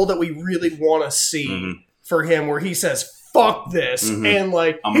role that we really want to see for him, where he says, fuck this. And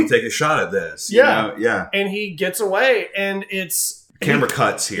like, I'm going to take a shot at this. Yeah. And he gets away, and it's... Camera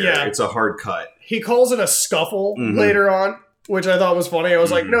cuts here. Yeah. It's a hard cut. He calls it a scuffle later on, which I thought was funny. I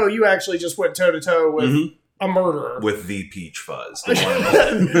was like, no, you actually just went toe-to-toe with a murderer. With the Peach Fuzz.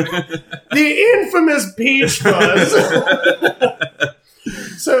 The infamous Peach Fuzz.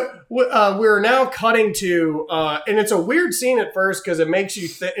 So we're now cutting to, and it's a weird scene at first because it makes you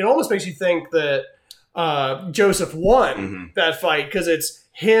it almost makes you think that Joseph won that fight, because it's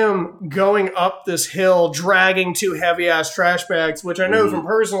him going up this hill dragging 2 heavy ass trash bags, which I know from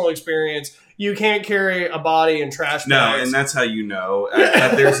personal experience you can't carry a body in trash bags. No, and that's how you know.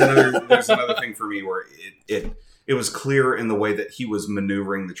 There's another thing for me where it was clear in the way that he was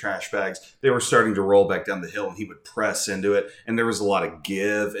maneuvering the trash bags. They were starting to roll back down the hill, and he would press into it, and there was a lot of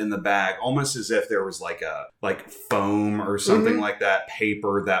give in the bag, almost as if there was like foam or something like that,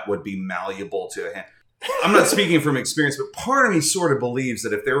 paper that would be malleable to a hand. I'm not speaking from experience, but part of me sort of believes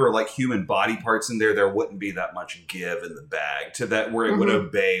that if there were like human body parts in there, there wouldn't be that much give in the bag to that where it would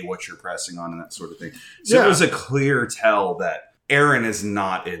obey what you're pressing on and that sort of thing. So it was a clear tell that Aaron is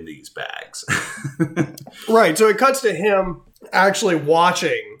not in these bags. Right. So it cuts to him actually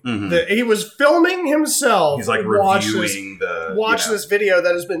watching. He was filming himself. He's like reviewing this video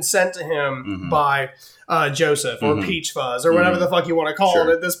that has been sent to him by Joseph or Peach Fuzz or whatever the fuck you want to call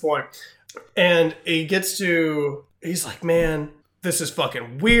it at this point. And he's like, man, this is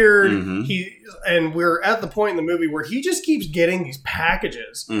fucking weird. And we're at the point in the movie where he just keeps getting these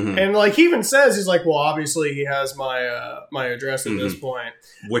packages. And like he even says, he's like, well, obviously he has my address at this point.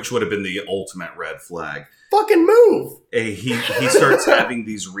 Which would have been the ultimate red flag. fucking move. He starts having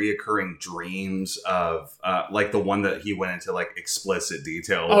these reoccurring dreams of like the one that he went into like explicit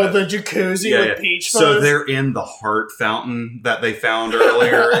detail. Oh, with. the jacuzzi with peach fuzz. So they're in the heart fountain that they found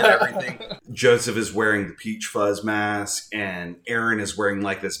earlier and everything. Joseph is wearing the peach fuzz mask, and Aaron is wearing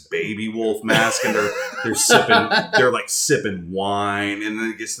like this baby wolf mask, and they're like sipping wine, and then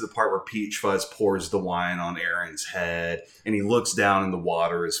it gets to the part where Peach Fuzz pours the wine on Aaron's head, and he looks down and the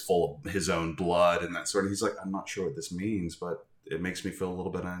water is full of his own blood and that sort of. He's like, I'm not sure what this means, but it makes me feel a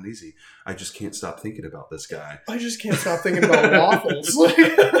little bit uneasy. I just can't stop thinking about this guy. I just can't stop thinking about waffles.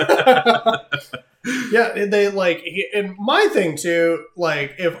 Yeah, they like, and my thing too,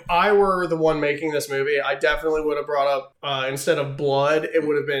 like, if I were the one making this movie, I definitely would have brought up, instead of blood, it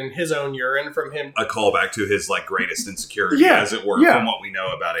would have been his own urine from him. A callback to his, like, greatest insecurity, as it were, from what we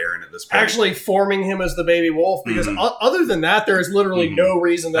know about Aaron at this point. Actually forming him as the baby wolf, because other than that, there is literally no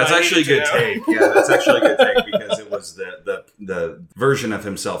reason that that's actually a good take. Yeah, that's actually a good take, because it was the version of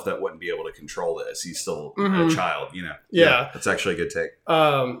himself that wouldn't be able to control this. He's still a child, you know. Yeah. That's actually a good take.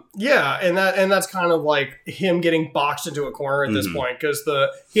 Yeah, and that's kind of like him getting boxed into a corner at this point, because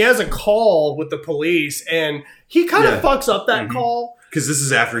he has a call with the police, and he kind of fucks up that call. Because this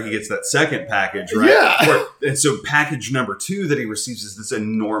is after he gets that second package, right? Yeah. And so package number 2 that he receives is this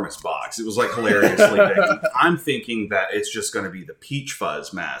enormous box. It was like hilariously big. I'm thinking that it's just going to be the Peach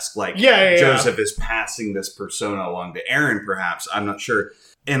Fuzz mask. Like Joseph is passing this persona along to Aaron, perhaps. I'm not sure.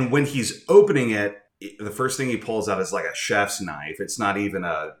 And when he's opening it, the first thing he pulls out is like a chef's knife. It's not even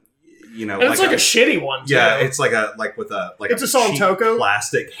a... You know, and it's like a shitty one too. Yeah, it's like a Saltoko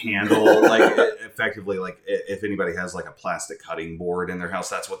plastic handle. Like effectively, like if anybody has like a plastic cutting board in their house,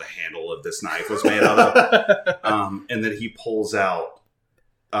 that's what the handle of this knife was made out of. And then he pulls out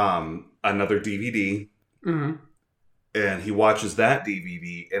another DVD, and he watches that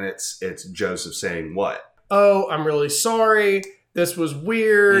DVD, and it's Joseph saying what? Oh, I'm really sorry. This was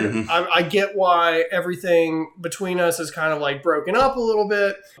weird. I get why everything between us is kind of like broken up a little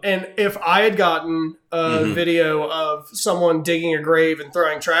bit. And if I had gotten a video of someone digging a grave and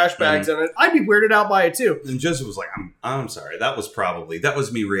throwing trash bags in it, I'd be weirded out by it too. And Joseph was like, I'm sorry. That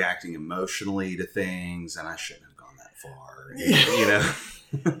was me reacting emotionally to things, and I shouldn't have gone that far. You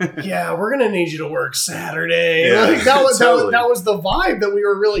know? Yeah, we're gonna need you to work Saturday. Yeah, like, that was totally. that was the vibe that we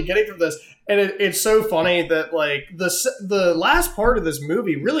were really getting from this. And it's so funny that like the last part of this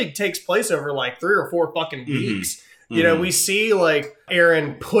movie really takes place over like 3 or 4 fucking weeks. You know, we see like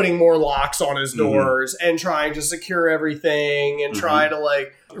Aaron putting more locks on his doors and trying to secure everything and try to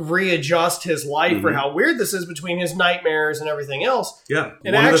like readjust his life for how weird this is between his nightmares and everything else. Yeah.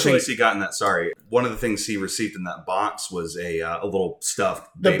 And one of the things he received in that box was a little stuffed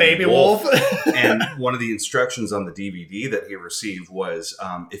baby wolf. And one of the instructions on the DVD that he received was,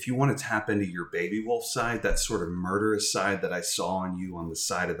 if you want to tap into your baby wolf side, that sort of murderous side that I saw on you on the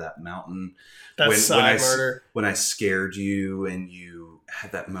side of that mountain. That's murder. When I scared you and you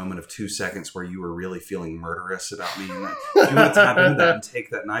had that moment of 2 seconds where you were really feeling murderous about me. Like, if you want to tap into that and take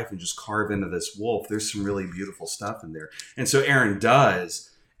that knife and just carve into this wolf, there's some really beautiful stuff in there. And so Aaron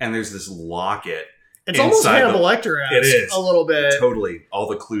does, and there's this locket. It's almost Hannibal Lecter-esque. It is. A little bit. Totally. All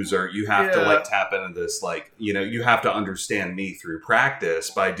the clues are, you have to like tap into this, like, you know, you have to understand me through practice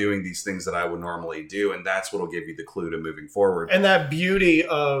by doing these things that I would normally do. And that's what'll give you the clue to moving forward. And that beauty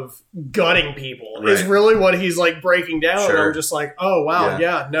of gutting people is really what he's like breaking down. Sure. And I'm just like, oh, wow.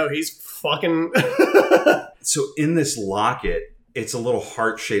 Yeah, no, he's fucking... So in this locket, it's a little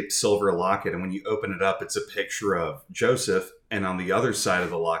heart-shaped silver locket. And when you open it up, it's a picture of Joseph. And on the other side of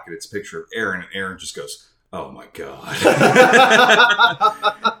the locket, it's a picture of Aaron. And Aaron just goes, oh my God.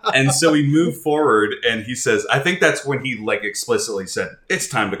 And so we move forward and he says, I think that's when he like explicitly said, it's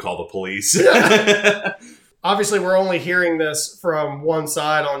time to call the police. Obviously, we're only hearing this from one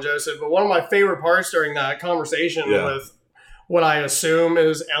side on Joseph. But one of my favorite parts during that conversation with what I assume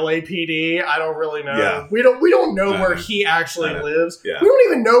is LAPD. I don't really know. Yeah. We don't know where he actually lives. Yeah. We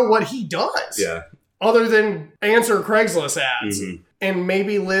don't even know what he does. Yeah. Other than answer Craigslist ads. And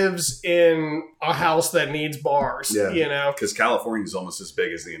maybe lives in a house that needs bars. Yeah. You know? Because California is almost as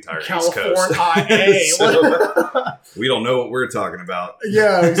big as the entire California, East Coast. So, we don't know what we're talking about.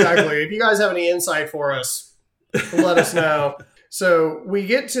 Yeah, exactly. If you guys have any insight for us, let us know. So we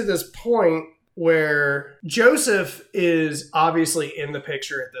get to this point where Joseph is obviously in the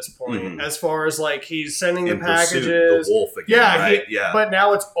picture at this point, as far as like he's sending the packages. The wolf again, right? But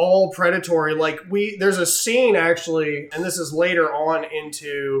now it's all predatory. Like there's a scene actually, and this is later on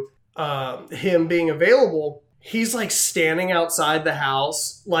into him being available. He's like standing outside the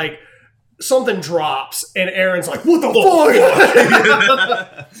house, like something drops and Aaron's like, what the fuck?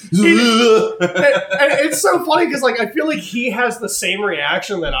 and it's so funny because like I feel like he has the same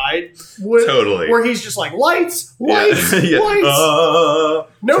reaction that I would. Totally. Where he's just like, lights. Yeah.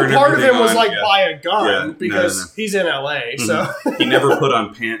 No part of him was like yeah. buy a gun Yeah. because he's in LA. So He never put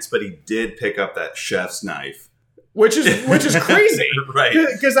on pants, but he did pick up that chef's knife. which is crazy. Right.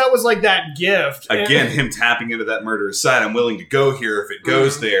 Because that was like that gift. Again, him tapping into that murderous side. I'm willing to go here if it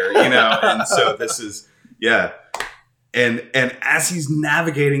goes there, you know. And so this is, yeah. And as he's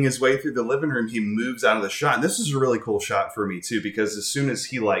navigating his way through the living room, he moves out of the shot. And this is a really cool shot for me too, because as soon as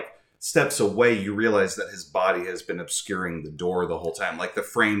he like steps away, you realize that his body has been obscuring the door the whole time. Like the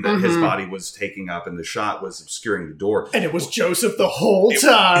frame that his body was taking up in the shot was obscuring the door. And it was Joseph the whole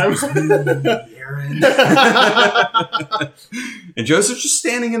time. Aaron. And Joseph's just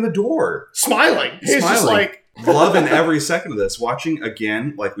standing in the door. Smiling. He's just like... Loving every second of this. Watching,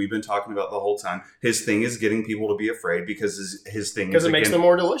 again, like we've been talking about the whole time, his thing is getting people to be afraid because his thing is... Because it makes them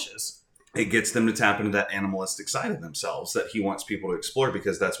more delicious. It gets them to tap into that animalistic side of themselves that he wants people to explore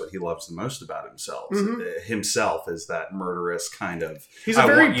because that's what he loves the most about himself. Himself is that murderous kind of... He's a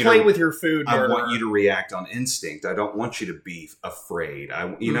very play with your food murderer. I want you to react on instinct. I don't want you to be afraid.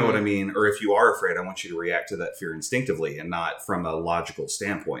 You know what I mean? Or if you are afraid, I want you to react to that fear instinctively and not from a logical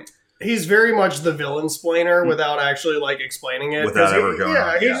standpoint. He's very much the villain-splainer without actually like explaining it. Without ever going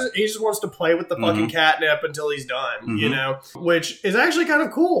on. He just wants to play with the fucking catnip until he's done, you know? Which is actually kind of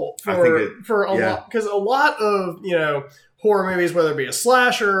cool for a lot. Because a lot of, you know, horror movies, whether it be a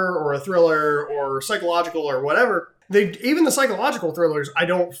slasher or a thriller or psychological or whatever, even the psychological thrillers, I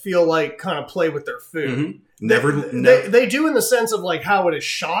don't feel like kind of play with their food. They do in the sense of like how it is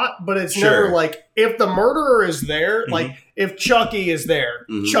shot, but it's never like if the murderer is there, like if Chucky is there,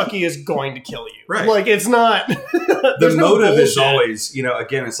 Chucky is going to kill you. Right. Like it's not. The motive is always, you know,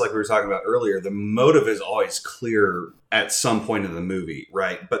 again, it's like we were talking about earlier. The motive is always clear at some point in the movie,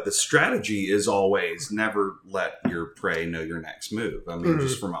 right? But the strategy is always never let your prey know your next move. I mean,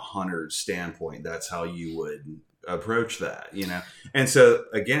 just from a hunter's standpoint, that's how you would approach that, you know? And so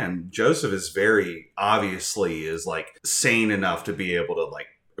again, Joseph is very obviously is like sane enough to be able to like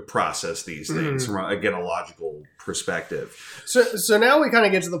process these things from again a logical perspective. So now we kind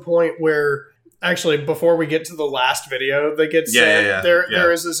of get to the point where actually before we get to the last video that gets sent,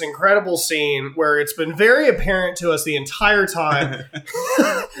 there is this incredible scene where it's been very apparent to us the entire time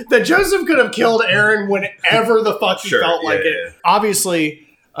that Joseph could have killed Aaron whenever the fuck he felt like it. Obviously,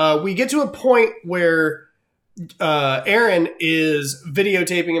 we get to a point where Aaron is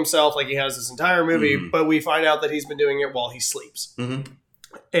videotaping himself like he has this entire movie, but we find out that he's been doing it while he sleeps.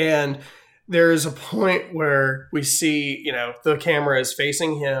 And there's a point where we see, you know, the camera is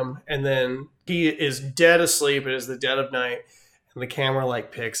facing him and then he is dead asleep. It is the dead of night. And the camera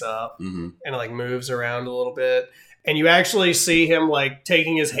like picks up and like moves around a little bit. And you actually see him like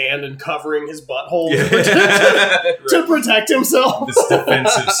taking his hand and covering his butthole to protect himself. This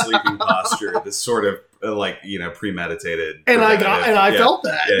defensive sleeping posture, this sort of like, you know, premeditated. And I felt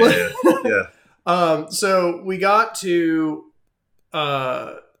that. Yeah. So we got to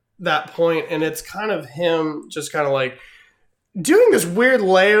that point, and it's kind of him just kind of like doing this weird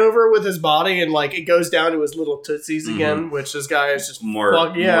layover with his body, and like it goes down to his little tootsies again, which this guy is just more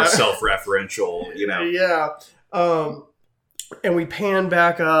self-referential, you know. Yeah. And we pan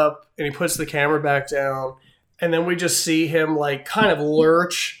back up and he puts the camera back down, and then we just see him like kind of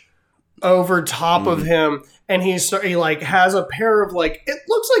lurch over top of him, and he like has a pair of like, it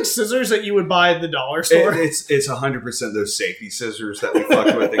looks like scissors that you would buy at the dollar store. It's 100% those safety scissors that we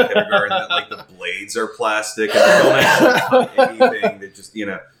fucked with in kindergarten that like the blades are plastic and they don't actually cut anything. They just, you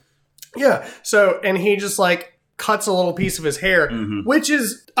know. Yeah. So, and he just like cuts a little piece of his hair, which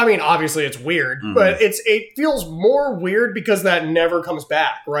is, I mean, obviously it's weird, but it feels more weird because that never comes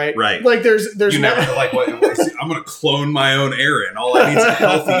back, right? Right. Like there's you never like, what, I'm going to clone my own Aaron. All I need is a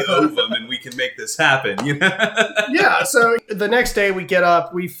healthy ovum and we can make this happen, you know? Yeah. So the next day we get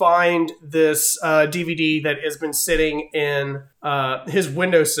up, we find this DVD that has been sitting in his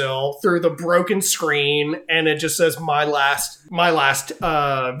windowsill through the broken screen, and it just says my last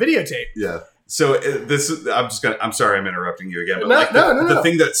videotape. Yeah. So I'm sorry I'm interrupting you again, but no. The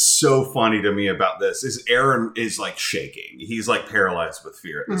thing that's so funny to me about this is Aaron is like shaking. He's like paralyzed with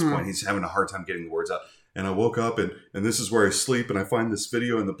fear at this point. He's having a hard time getting the words out. And I woke up and this is where I sleep and I find this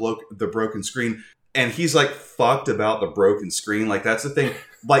video in the broken screen. And he's like fucked about the broken screen. Like that's the thing.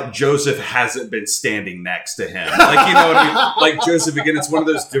 Like Joseph hasn't been standing next to him. Like, you know what I mean? Like Joseph, again, it's one of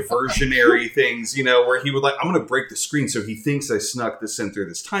those diversionary things, you know, where he would like, I'm going to break the screen. So he thinks I snuck this in through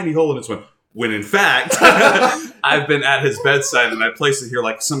this tiny hole and it's went, When in fact, I've been at his bedside and I placed it here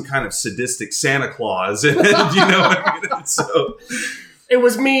like some kind of sadistic Santa Claus. And you know what I mean? So it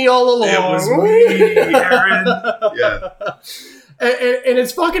was me all along. it was me, Aaron. Yeah. And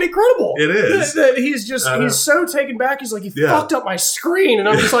it's fucking incredible. It is. That he's just, he's so taken back. He's like, he fucked up my screen. And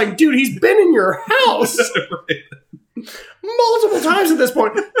I'm just like, dude, he's been in your house Right. multiple times at this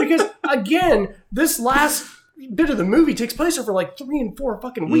point. Because, again, this last bit of the movie takes place over like 3 and 4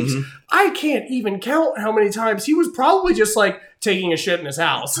 fucking weeks. Mm-hmm. I can't even count how many times he was probably just like taking a shit in his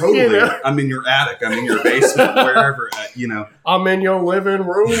house. Totally. You know? I'm in your attic. I'm in your basement, wherever, you know. I'm in your living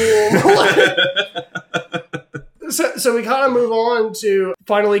room. So we kind of move on to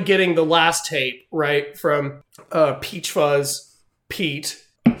finally getting the last tape, right, from Peach Fuzz Pete.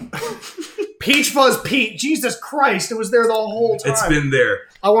 Peach Fuzz Pete. Jesus Christ, it was there the whole time. It's been there.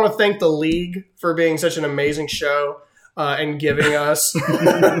 I want to thank the League for being such an amazing show and giving us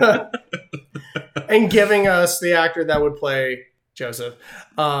the actor that would play Joseph.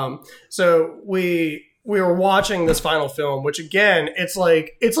 So we were watching this final film, which again, it's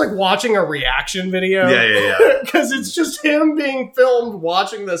like watching a reaction video. Yeah. Because it's just him being filmed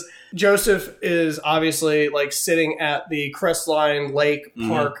watching this. Joseph is obviously like sitting at the Crestline Lake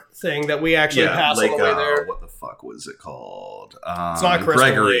Park thing that we actually passed on the way there. What the fuck was it called? It's not Crestline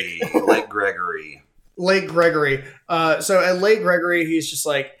Gregory. Lake Gregory. Lake Gregory. So at Lake Gregory, he's just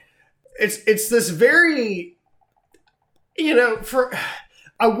like, it's this very, you know,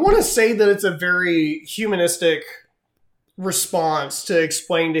 I want to say that it's a very humanistic response to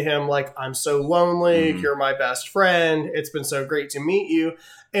explain to him, like, I'm so lonely, you're my best friend, it's been so great to meet you.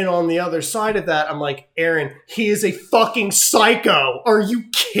 And on the other side of that, I'm like, Aaron, he is a fucking psycho. Are you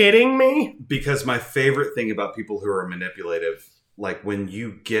kidding me? Because my favorite thing about people who are manipulative, like when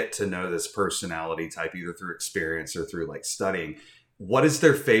you get to know this personality type, either through experience or through like studying, what is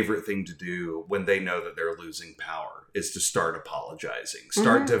their favorite thing to do when they know that they're losing power is to start apologizing,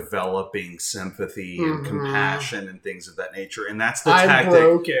 start developing sympathy and compassion and things of that nature. And that's the tactic. I'm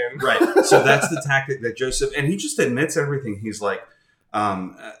broken. Right. So that's the tactic that Joseph, and he just admits everything. He's like,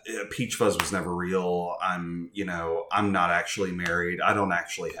 Peach Fuzz was never real. I'm not actually married. I don't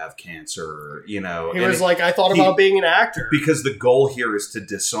actually have cancer, you know. He was like, I thought about being an actor. Because the goal here is to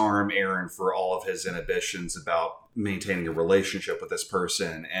disarm Aaron for all of his inhibitions about maintaining a relationship with this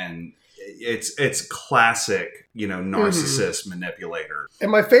person. And it's classic, you know, narcissist manipulator. And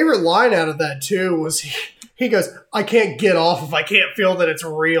my favorite line out of that too was he goes, I can't get off if I can't feel that it's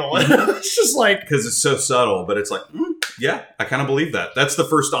real. It's just like, because it's so subtle, but it's like, yeah, I kind of believe that. That's the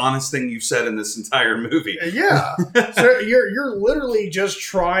first honest thing you've said in this entire movie. Yeah. So you're literally just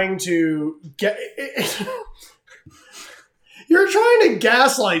trying to get you're trying to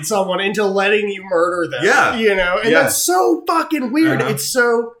gaslight someone into letting you murder them. Yeah. You know, and that's so fucking weird. It's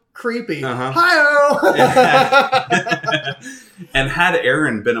so creepy. Hi-oh! And had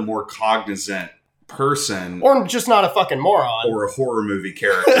Aaron been a more cognizant person, or just not a fucking moron, or a horror movie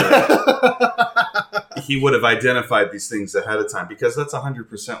character, he would have identified these things ahead of time, because that's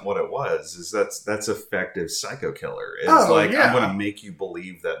 100% what it was. Is that's effective psycho killer. It's I'm going to make you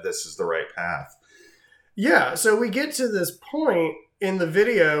believe that this is the right path. Yeah. So we get to this point in the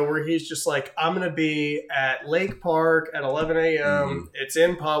video where he's just like, I'm going to be at Lake Park at 11 a.m. It's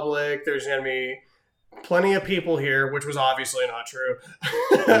in public. There's going to be plenty of people here, which was obviously not true.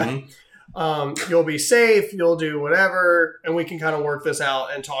 You'll be safe. You'll do whatever. And we can kind of work this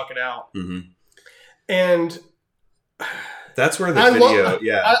out and talk it out. And that's where the video,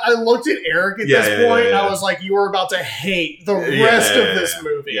 I looked at Eric at this point, and I was like, you were about to hate the rest of this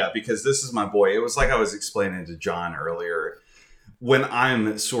movie. Yeah, because this is my boy. It was like I was explaining to John earlier. When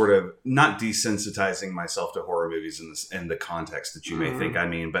I'm sort of not desensitizing myself to horror movies in the context that you may think I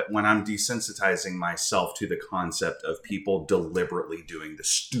mean, but when I'm desensitizing myself to the concept of people deliberately doing the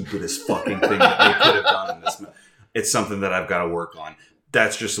stupidest fucking thing that they could have done in this movie, it's something that I've got to work on.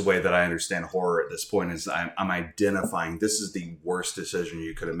 That's just the way that I understand horror at this point, is I'm identifying this is the worst decision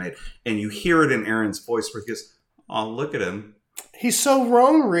you could have made. And you hear it in Aaron's voice where he goes, oh, look at him. He's so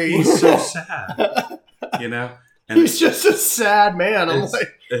lonely. He's so sad. You know? And he's just a sad man. I'm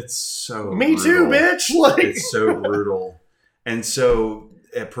like, it's so me brutal. Too, bitch. Like, it's so brutal. And so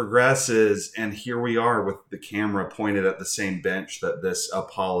it progresses, and here we are with the camera pointed at the same bench that this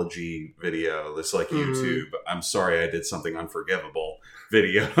apology video, this like YouTube, I'm sorry I did something unforgivable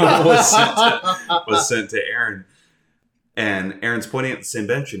video was sent to Aaron. And Aaron's pointing at the same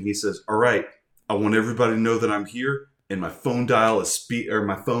bench, and he says, all right, I want everybody to know that I'm here. And my phone dial is set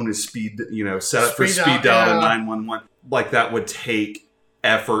up for speed dial to 911. Like that would take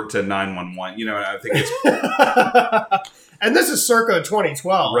effort to 911. You know, I think it's and this is circa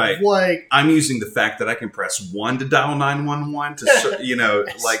 2012, right? Like, I'm using the fact that I can press 1 to dial 911 to, you know,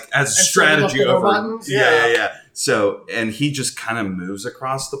 like as a strategy over. Buttons. Yeah. So, and he just kind of moves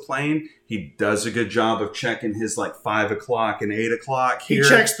across the plane. He does a good job of checking his like 5 o'clock and 8 o'clock here. He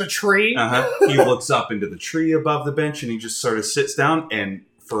checks the tree. He looks up into the tree above the bench and he just sort of sits down and,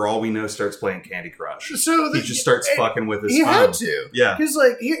 for all we know, starts playing Candy Crush. So he just starts fucking with his phone. He had to. Yeah. Because,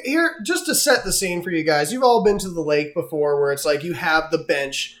 like, here, just to set the scene for you guys, you've all been to the lake before where it's like you have the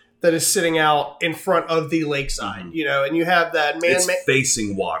bench that is sitting out in front of the lakeside, you know, and you have that man-made... It's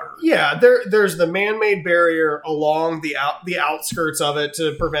facing water. Yeah, there's the man-made barrier along the outskirts of it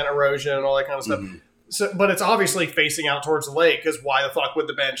to prevent erosion and all that kind of stuff. Mm-hmm. So, but it's obviously facing out towards the lake, because why the fuck would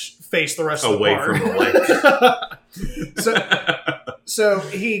the bench face the rest of the park? Away from the lake. So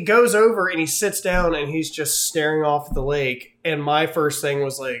he goes over and he sits down and he's just staring off at the lake. And my first thing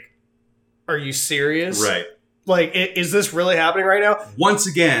was like, are you serious? Right. Like, is this really happening right now? Once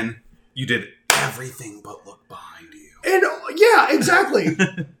again, you did everything but look behind you. And yeah, exactly.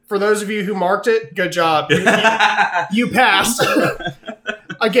 For those of you who marked it, good job. You passed.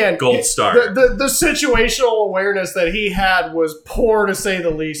 Again, gold star. The situational awareness that he had was poor, to say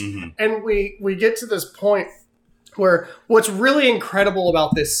the least. Mm-hmm. And we get to this point where what's really incredible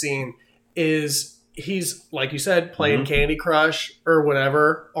about this scene is he's, like you said, playing Candy Crush or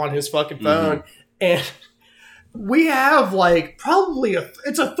whatever on his fucking phone. And we have like probably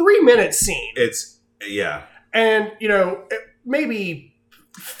it's a 3-minute scene. Yeah. And, you know, maybe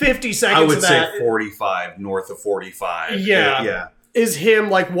 50 seconds I would of that. say 45, north of 45. Yeah. Is him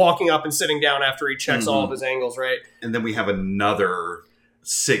like walking up and sitting down after he checks all of his angles, right? And then we have another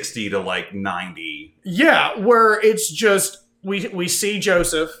 60 to like 90. Yeah, where it's just we see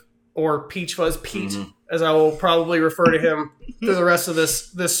Joseph, or Peach Fuzz Pete, as I will probably refer to him through the rest of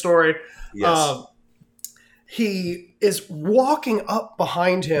this story. Yes. He is walking up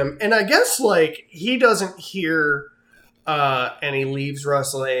behind him, and I guess like he doesn't hear any leaves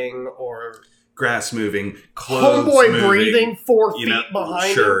rustling or grass moving, clothes homeboy moving, breathing 4 feet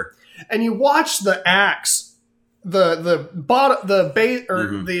behind him. And you watch the axe, the bottom, the base,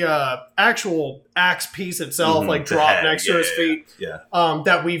 or the actual axe piece itself, like drop next to his feet. Yeah.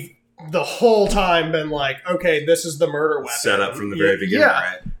 That we've the whole time been like, okay, this is the murder weapon set up from the very beginning. Yeah.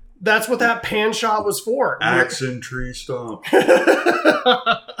 Right. That's what that pan shot was for. Axe and tree stump.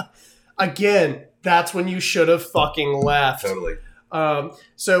 Again, that's when you should have fucking left. Totally.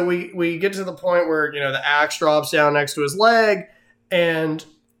 So we get to the point where, you know, the axe drops down next to his leg, and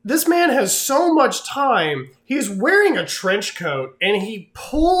this man has so much time. He's wearing a trench coat, and he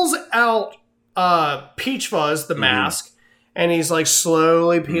pulls out Peach Fuzz, the mask, and he's like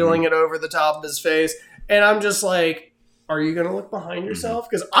slowly peeling it over the top of his face. And I'm just like, are you going to look behind yourself?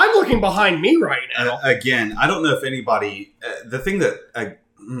 Because I'm looking behind me right now. Again, I don't know if anybody... the thing that...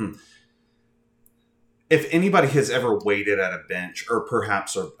 if anybody has ever waited at a bench or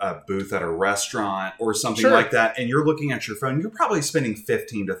perhaps a booth at a restaurant or something like that, and you're looking at your phone, you're probably spending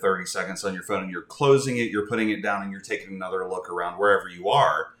 15 to 30 seconds on your phone, and you're closing it, you're putting it down, and you're taking another look around wherever you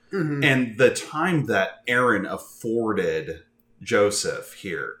are. And the time that Aaron afforded Joseph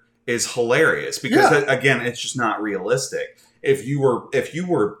here is hilarious because again, it's just not realistic. If you were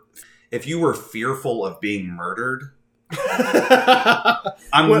fearful of being murdered, which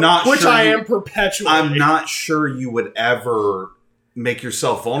I am perpetually. I'm not sure you would ever make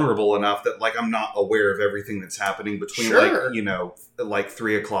yourself vulnerable enough that like I'm not aware of everything that's happening between like, you know, like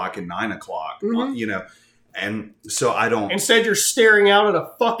 3 o'clock and 9 o'clock, you know. And so I don't. Instead, you're staring out at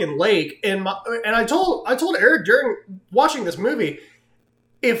a fucking lake. And I told Eric during watching this movie,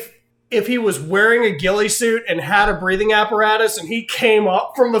 if he was wearing a ghillie suit and had a breathing apparatus and he came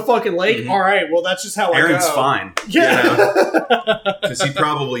up from the fucking lake, all right, well, that's just how Aaron's I go. Fine. Yeah. Because he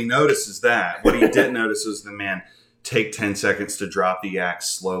probably notices that. What he didn't notice was the man take 10 seconds to drop the axe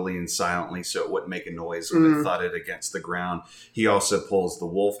slowly and silently so it wouldn't make a noise when it thudded against the ground. He also pulls the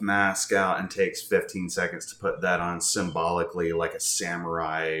wolf mask out and takes 15 seconds to put that on symbolically like a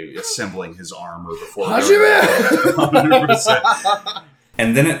samurai assembling his armor before. 100%.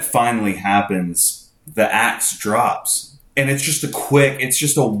 And then it finally happens. The axe drops. And it's just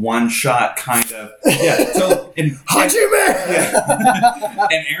a one-shot kind of... Yeah, so... And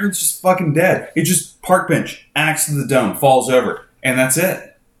Aaron's just fucking dead. He just park bench, axe to the dome, falls over. And that's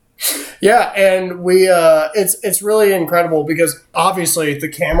it. Yeah, and we it's really incredible because obviously the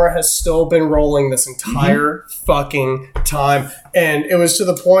camera has still been rolling this entire fucking time. And it was to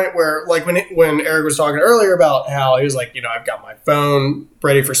the point where, like, when Eric was talking earlier about how he was like, I've got my phone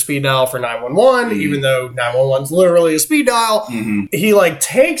ready for speed dial for 911, even though 911 is literally a speed dial. He, like,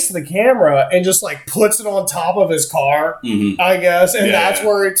 takes the camera and just, like, puts it on top of his car, I guess, and that's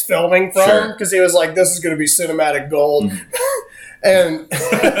where it's filming from, because he was like, this is going to be cinematic gold. And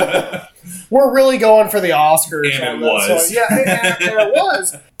we're really going for the Oscars. And it was. So, and it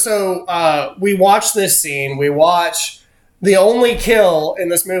was. So we watch this scene. We watch the only kill in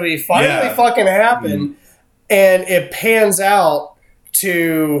this movie finally fucking happen. And it pans out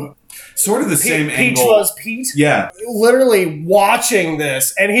to sort of the same Peach angle. was Pete. Yeah. Literally watching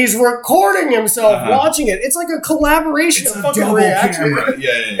this. And he's recording himself watching it. It's like a collaboration of fucking reaction.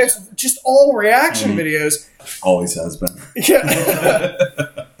 Yeah. It's just all reaction videos. Always has been. Yeah.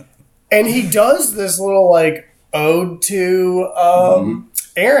 And he does this little, like, ode to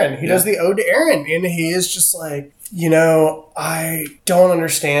Aaron. He does the ode to Aaron. And he is just like, I don't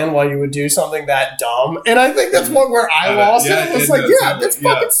understand why you would do something that dumb. And I think that's where I lost it. It was like, that's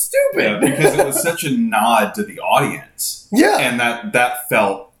fucking stupid. Yeah, because it was such a nod to the audience. Yeah. And that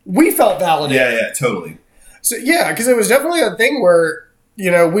felt... We felt validated. Yeah, totally. So, yeah, because it was definitely a thing where,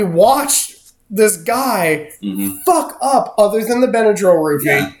 we watched this guy fuck up, other than the Benadryl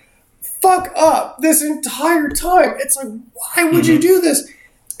roofing, fuck up this entire time. It's like, why would you do this?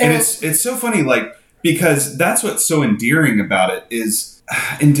 And it's so funny, like, because that's what's so endearing about it is...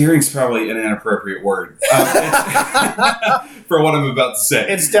 Endearing's probably an inappropriate word for what I'm about to say.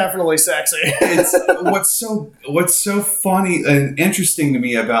 It's definitely sexy. It's what's so funny and interesting to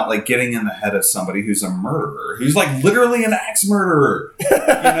me about, like, getting in the head of somebody who's a murderer, who's, like, literally an axe murderer,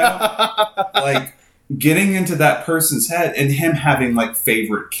 like, getting into that person's head and him having, like,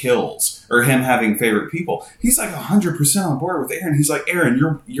 favorite kills or him having favorite people. He's like 100% on board with Aaron. He's like, Aaron,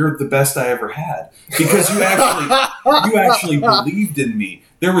 you're the best I ever had because you actually believed in me.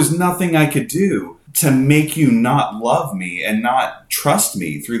 There was nothing I could do to make you not love me and not trust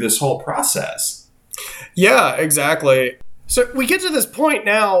me through this whole process. Yeah, exactly. So we get to this point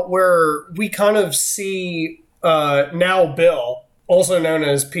now where we kind of see now Bill, also known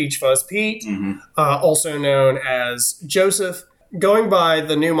as Peach Fuzz Pete, also known as Joseph, going by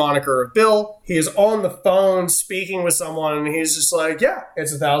the new moniker of Bill. He is on the phone speaking with someone, and he's just like, yeah,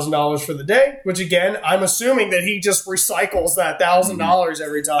 it's $1,000 for the day, which, again, I'm assuming that he just recycles that $1,000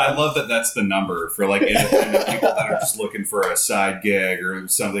 every time. I love that that's the number for, like, independent people that are just looking for a side gig or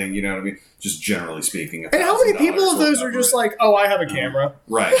something, you know what I mean? Just generally speaking. And how many people of those are just like, oh, I have a camera.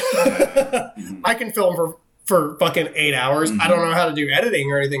 Right. I can film for fucking 8 hours. I don't know how to do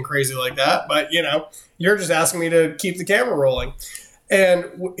editing or anything crazy like that, but, you're just asking me to keep the camera rolling.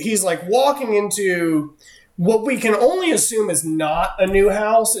 And he's, like, walking into what we can only assume is not a new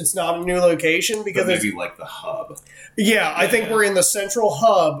house. It's not a new location because but maybe like the hub. Yeah, I think we're in the central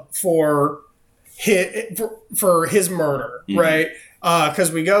hub for his murder, right?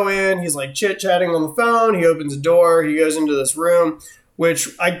 Because we go in, he's, like, chit-chatting on the phone. He opens a door. He goes into this room, which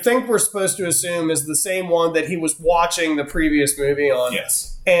I think we're supposed to assume is the same one that he was watching the previous movie on.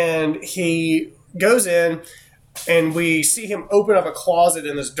 Yes. And he goes in, and we see him open up a closet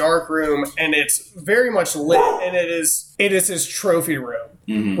in this dark room, and it's very much lit, and it is his trophy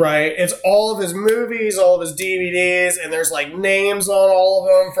room, right? It's all of his movies, all of his DVDs, and there's, like, names on all of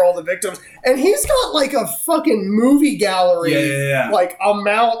them for all the victims, and he's got, like, a fucking movie gallery, like,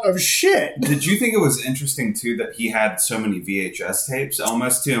 amount of shit. Did you think it was interesting, too, that he had so many VHS tapes,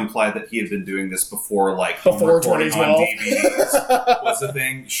 almost to imply that he had been doing this before, like, before recording 2012 on DVDs was the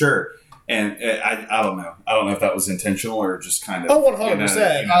thing? Sure. And I don't know. I don't know if that was intentional or just kind of... Oh,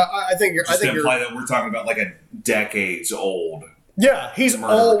 100%. I think you're... Just to imply that we're talking about, like, a decades old... Yeah, he's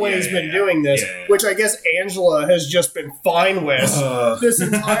always been doing this, which I guess Angela has just been fine with this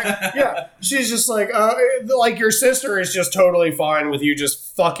entire... Yeah, she's just like your sister is just totally fine with you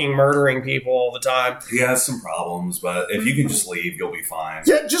just fucking murdering people all the time. He has some problems, but if you can just leave, you'll be fine.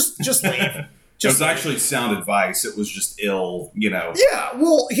 Yeah, just leave. It was actually sound advice. It was just ill, Yeah,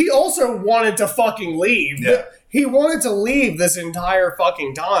 well, he also wanted to fucking leave. Yeah. He wanted to leave this entire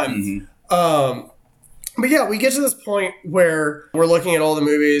fucking time. But yeah, we get to this point where we're looking at all the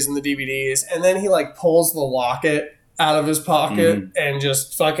movies and the DVDs, and then he, like, pulls the locket out of his pocket and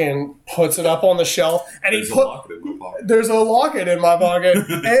just fucking puts it up on the shelf. And there's a locket in my pocket. There's a locket in my pocket.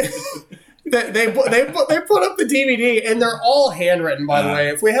 And they put up the DVD, and they're all handwritten, by the way.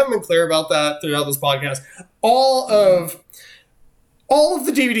 If we haven't been clear about that throughout this podcast, all all of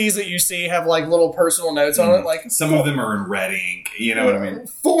the DVDs that you see have like little personal notes on it. Like some of them are in red ink. You know what I mean?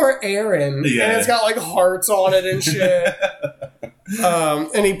 For Aaron. Yeah. And it's got like hearts on it and shit.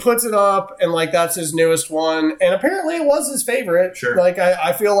 And he puts it up, and like that's his newest one. And apparently it was his favorite. Sure. Like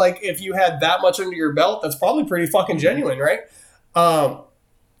I feel like if you had that much under your belt, that's probably pretty fucking genuine, right?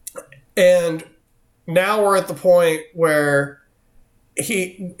 And now we're at the point where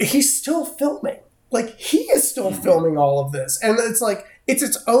he's still filming. Like, he is still filming all of this. And it's like, it's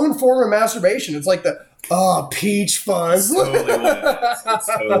its own form of masturbation. It's like the, peach fuzz. It's totally what it is. It's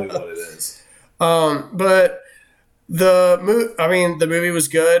totally what it is. But the movie was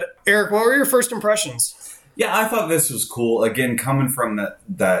good. Eric, what were your first impressions? Yeah, I thought this was cool. Again, coming from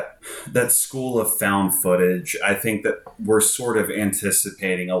that school of found footage, I think that we're sort of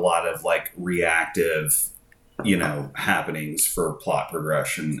anticipating a lot of, like, reactive happenings for plot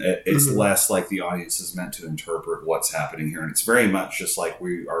progression. It's less like the audience is meant to interpret what's happening here, and it's very much just like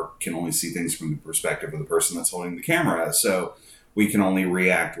can only see things from the perspective of the person that's holding the camera, so we can only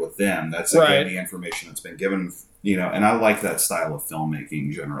react with them. That's again the information that's been given, and I like that style of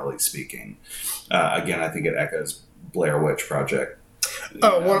filmmaking, generally speaking. Again, I think it echoes Blair Witch Project.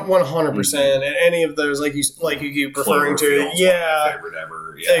 100%. And any of those, like you keep referring to, my favorite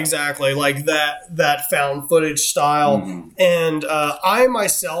ever. Yeah. Exactly, like that found footage style. And I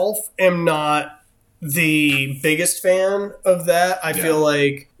myself am not the biggest fan of that. I feel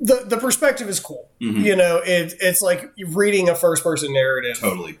like the perspective is cool. It's like reading a first person narrative.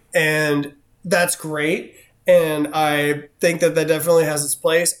 Totally. And that's great. And I think that definitely has its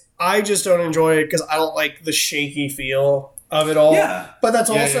place. I just don't enjoy it because I don't like the shaky feel of it all. Yeah. But that's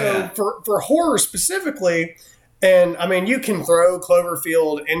also for horror specifically. And I mean, you can throw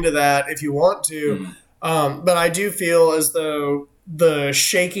Cloverfield into that if you want to. But I do feel as though the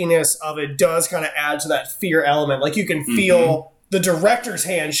shakiness of it does kind of add to that fear element. Like you can feel the director's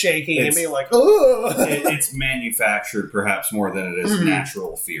hand shaking and being like, oh. It's manufactured perhaps more than it is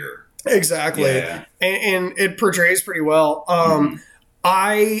natural fear. Exactly. Yeah. And it portrays pretty well.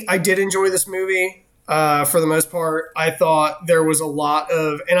 I did enjoy this movie. For the most part, I thought there was a lot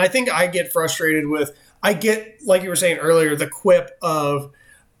of, and I think I get frustrated with, like you were saying earlier, the quip of,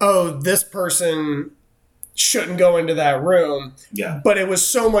 this person shouldn't go into that room. Yeah. But it was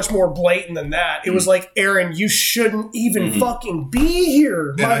so much more blatant than that. It was like, Aaron, you shouldn't even fucking be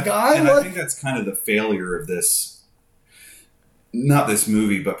here, my guy. And I think that's kind of the failure of this, not this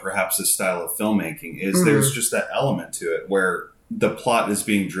movie, but perhaps this style of filmmaking, is there's just that element to it where the plot is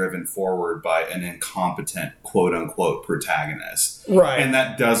being driven forward by an incompetent, quote unquote, protagonist. Right. And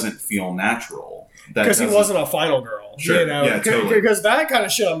that doesn't feel natural. Because he wasn't a final girl. Sure. Yeah, totally. Because that kind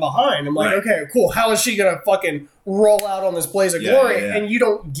of shit I'm behind. I'm like, okay, cool. How is she going to fucking roll out on this blaze of glory? Yeah. And you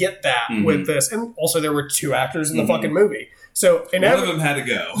don't get that with this. And also there were 2 actors in the fucking movie. So one of them had to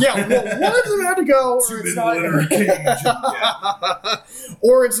go. Yeah, one of them had to go, or it's not,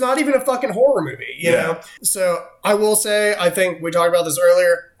 or it's not even a fucking horror movie, you know? So I will say, I think we talked about this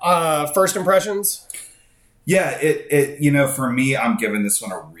earlier. First impressions. Yeah, it for me, I'm giving this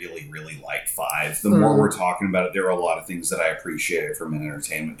one a really, really light 5. The more we're talking about it, there are a lot of things that I appreciated from an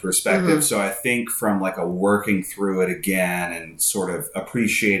entertainment perspective. So I think from like a working through it again and sort of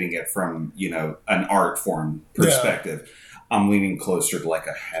appreciating it from, an art form perspective, I'm leaning closer to like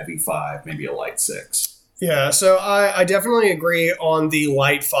a heavy 5, maybe a light 6. Yeah, so I definitely agree on the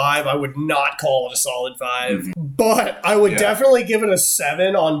light 5. I would not call it a solid 5, but I would definitely give it a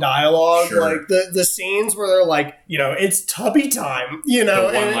 7 on dialogue. Sure. Like the scenes where they're like, it's tubby time, The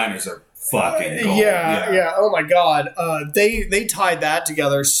one-liners are fucking gold. Yeah. Oh my God. They tied that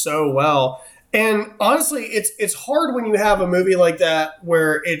together so well. And honestly, it's hard when you have a movie like that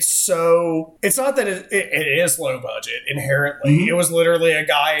where it's not that it is low budget inherently. It was literally a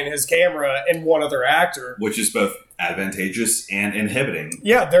guy and his camera and one other actor. Which is both advantageous and inhibiting.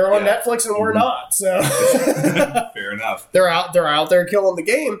 Yeah, they're on Netflix and we're not. So fair enough. They're out there killing the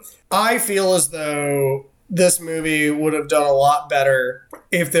game. I feel as though this movie would have done a lot better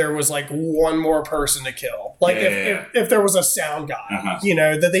if there was like one more person to kill. Like if there was a sound guy,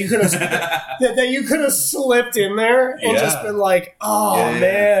 that they could have that you could have slipped in there and just been like,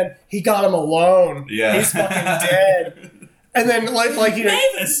 man, he got him alone. Yeah. He's fucking dead. And then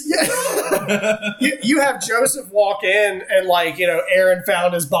Mavis! You have Joseph walk in and Aaron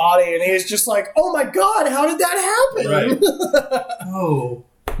found his body and he's just like, oh my God, how did that happen? Right. Oh.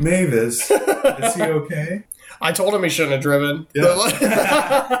 Mavis, is he okay? I told him he shouldn't have driven.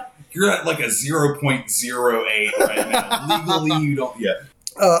 Yeah. You're at like a 0.08 right now. Legally, you don't yet.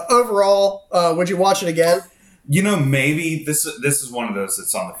 Overall, would you watch it again? Maybe this is one of those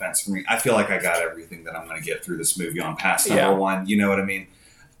that's on the fence for me. I feel like I got everything that I'm going to get through this movie on past number one. You know what I mean?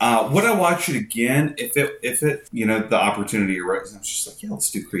 Would I watch it again if it the opportunity arose? I'm just like,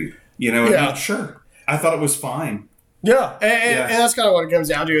 let's do Creed. You know what I mean? Sure. I thought it was fine. Yeah, and that's kind of what it comes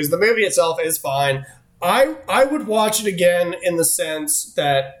down to. Is the movie itself is fine. I would watch it again in the sense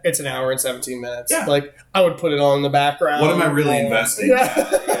that it's an hour and 17 minutes. Yeah. Like, I would put it on in the background. What am I really investing?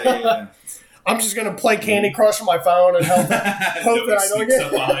 Yeah. I'm just going to play Candy Crush on my phone and hope that I don't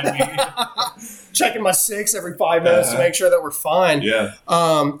get behind me. Checking my 6 every 5 minutes to make sure that we're fine. Yeah.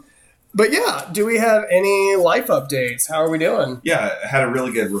 But yeah, do we have any life updates? How are we doing? Yeah, I had a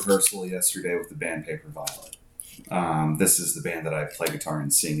really good rehearsal yesterday with the band Paper Violet. This is the band that I play guitar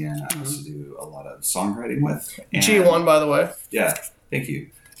and sing in. I also do a lot of songwriting with. And, G1, by the way. Yeah, thank you.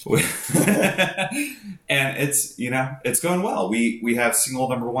 And it's going well. We have single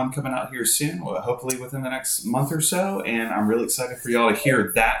number 1 coming out here soon, hopefully within the next month or so, and I'm really excited for y'all to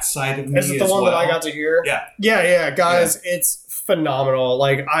hear that side of me. Is it the one that I got to hear? Yeah, guys, it's phenomenal.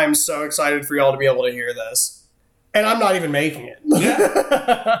 Like, I'm so excited for y'all to be able to hear this. And I'm not even making it.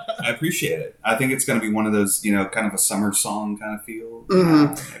 Yeah. I appreciate it. I think it's going to be one of those, kind of a summer song kind of feel.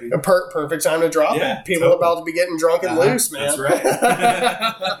 A perfect time to drop it. People are about to be getting drunk and loose, man. That's right.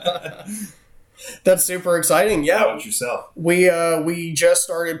 That's super exciting. Yeah. How about yourself? We just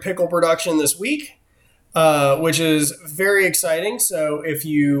started pickle production this week, which is very exciting. So if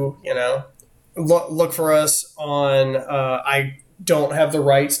you look for us on, I don't have the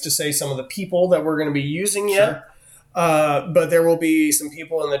rights to say some of the people that we're going to be using yet. Sure. But there will be some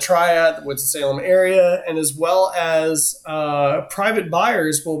people in the Triad, the Winston-Salem area, and as well as private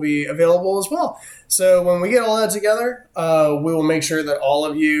buyers will be available as well. So when we get all that together, we will make sure that all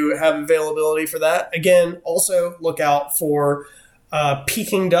of you have availability for that. Again, also look out for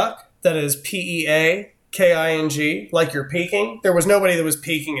Peking Duck. That is Peaking, like you're peeking. There was nobody that was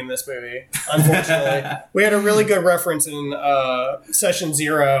peeking in this movie, unfortunately. We had a really good reference in Session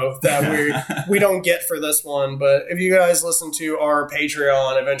 0 that we don't get for this one, but if you guys listen to our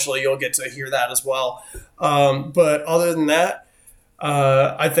Patreon, eventually you'll get to hear that as well. But other than that,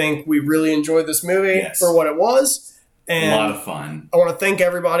 I think we really enjoyed this movie for what it was. And a lot of fun. I want to thank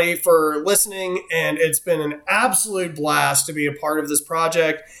everybody for listening, and it's been an absolute blast to be a part of this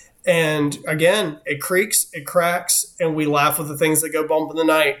project. And again, it creaks, it cracks, and we laugh with the things that go bump in the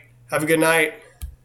night. Have a good night.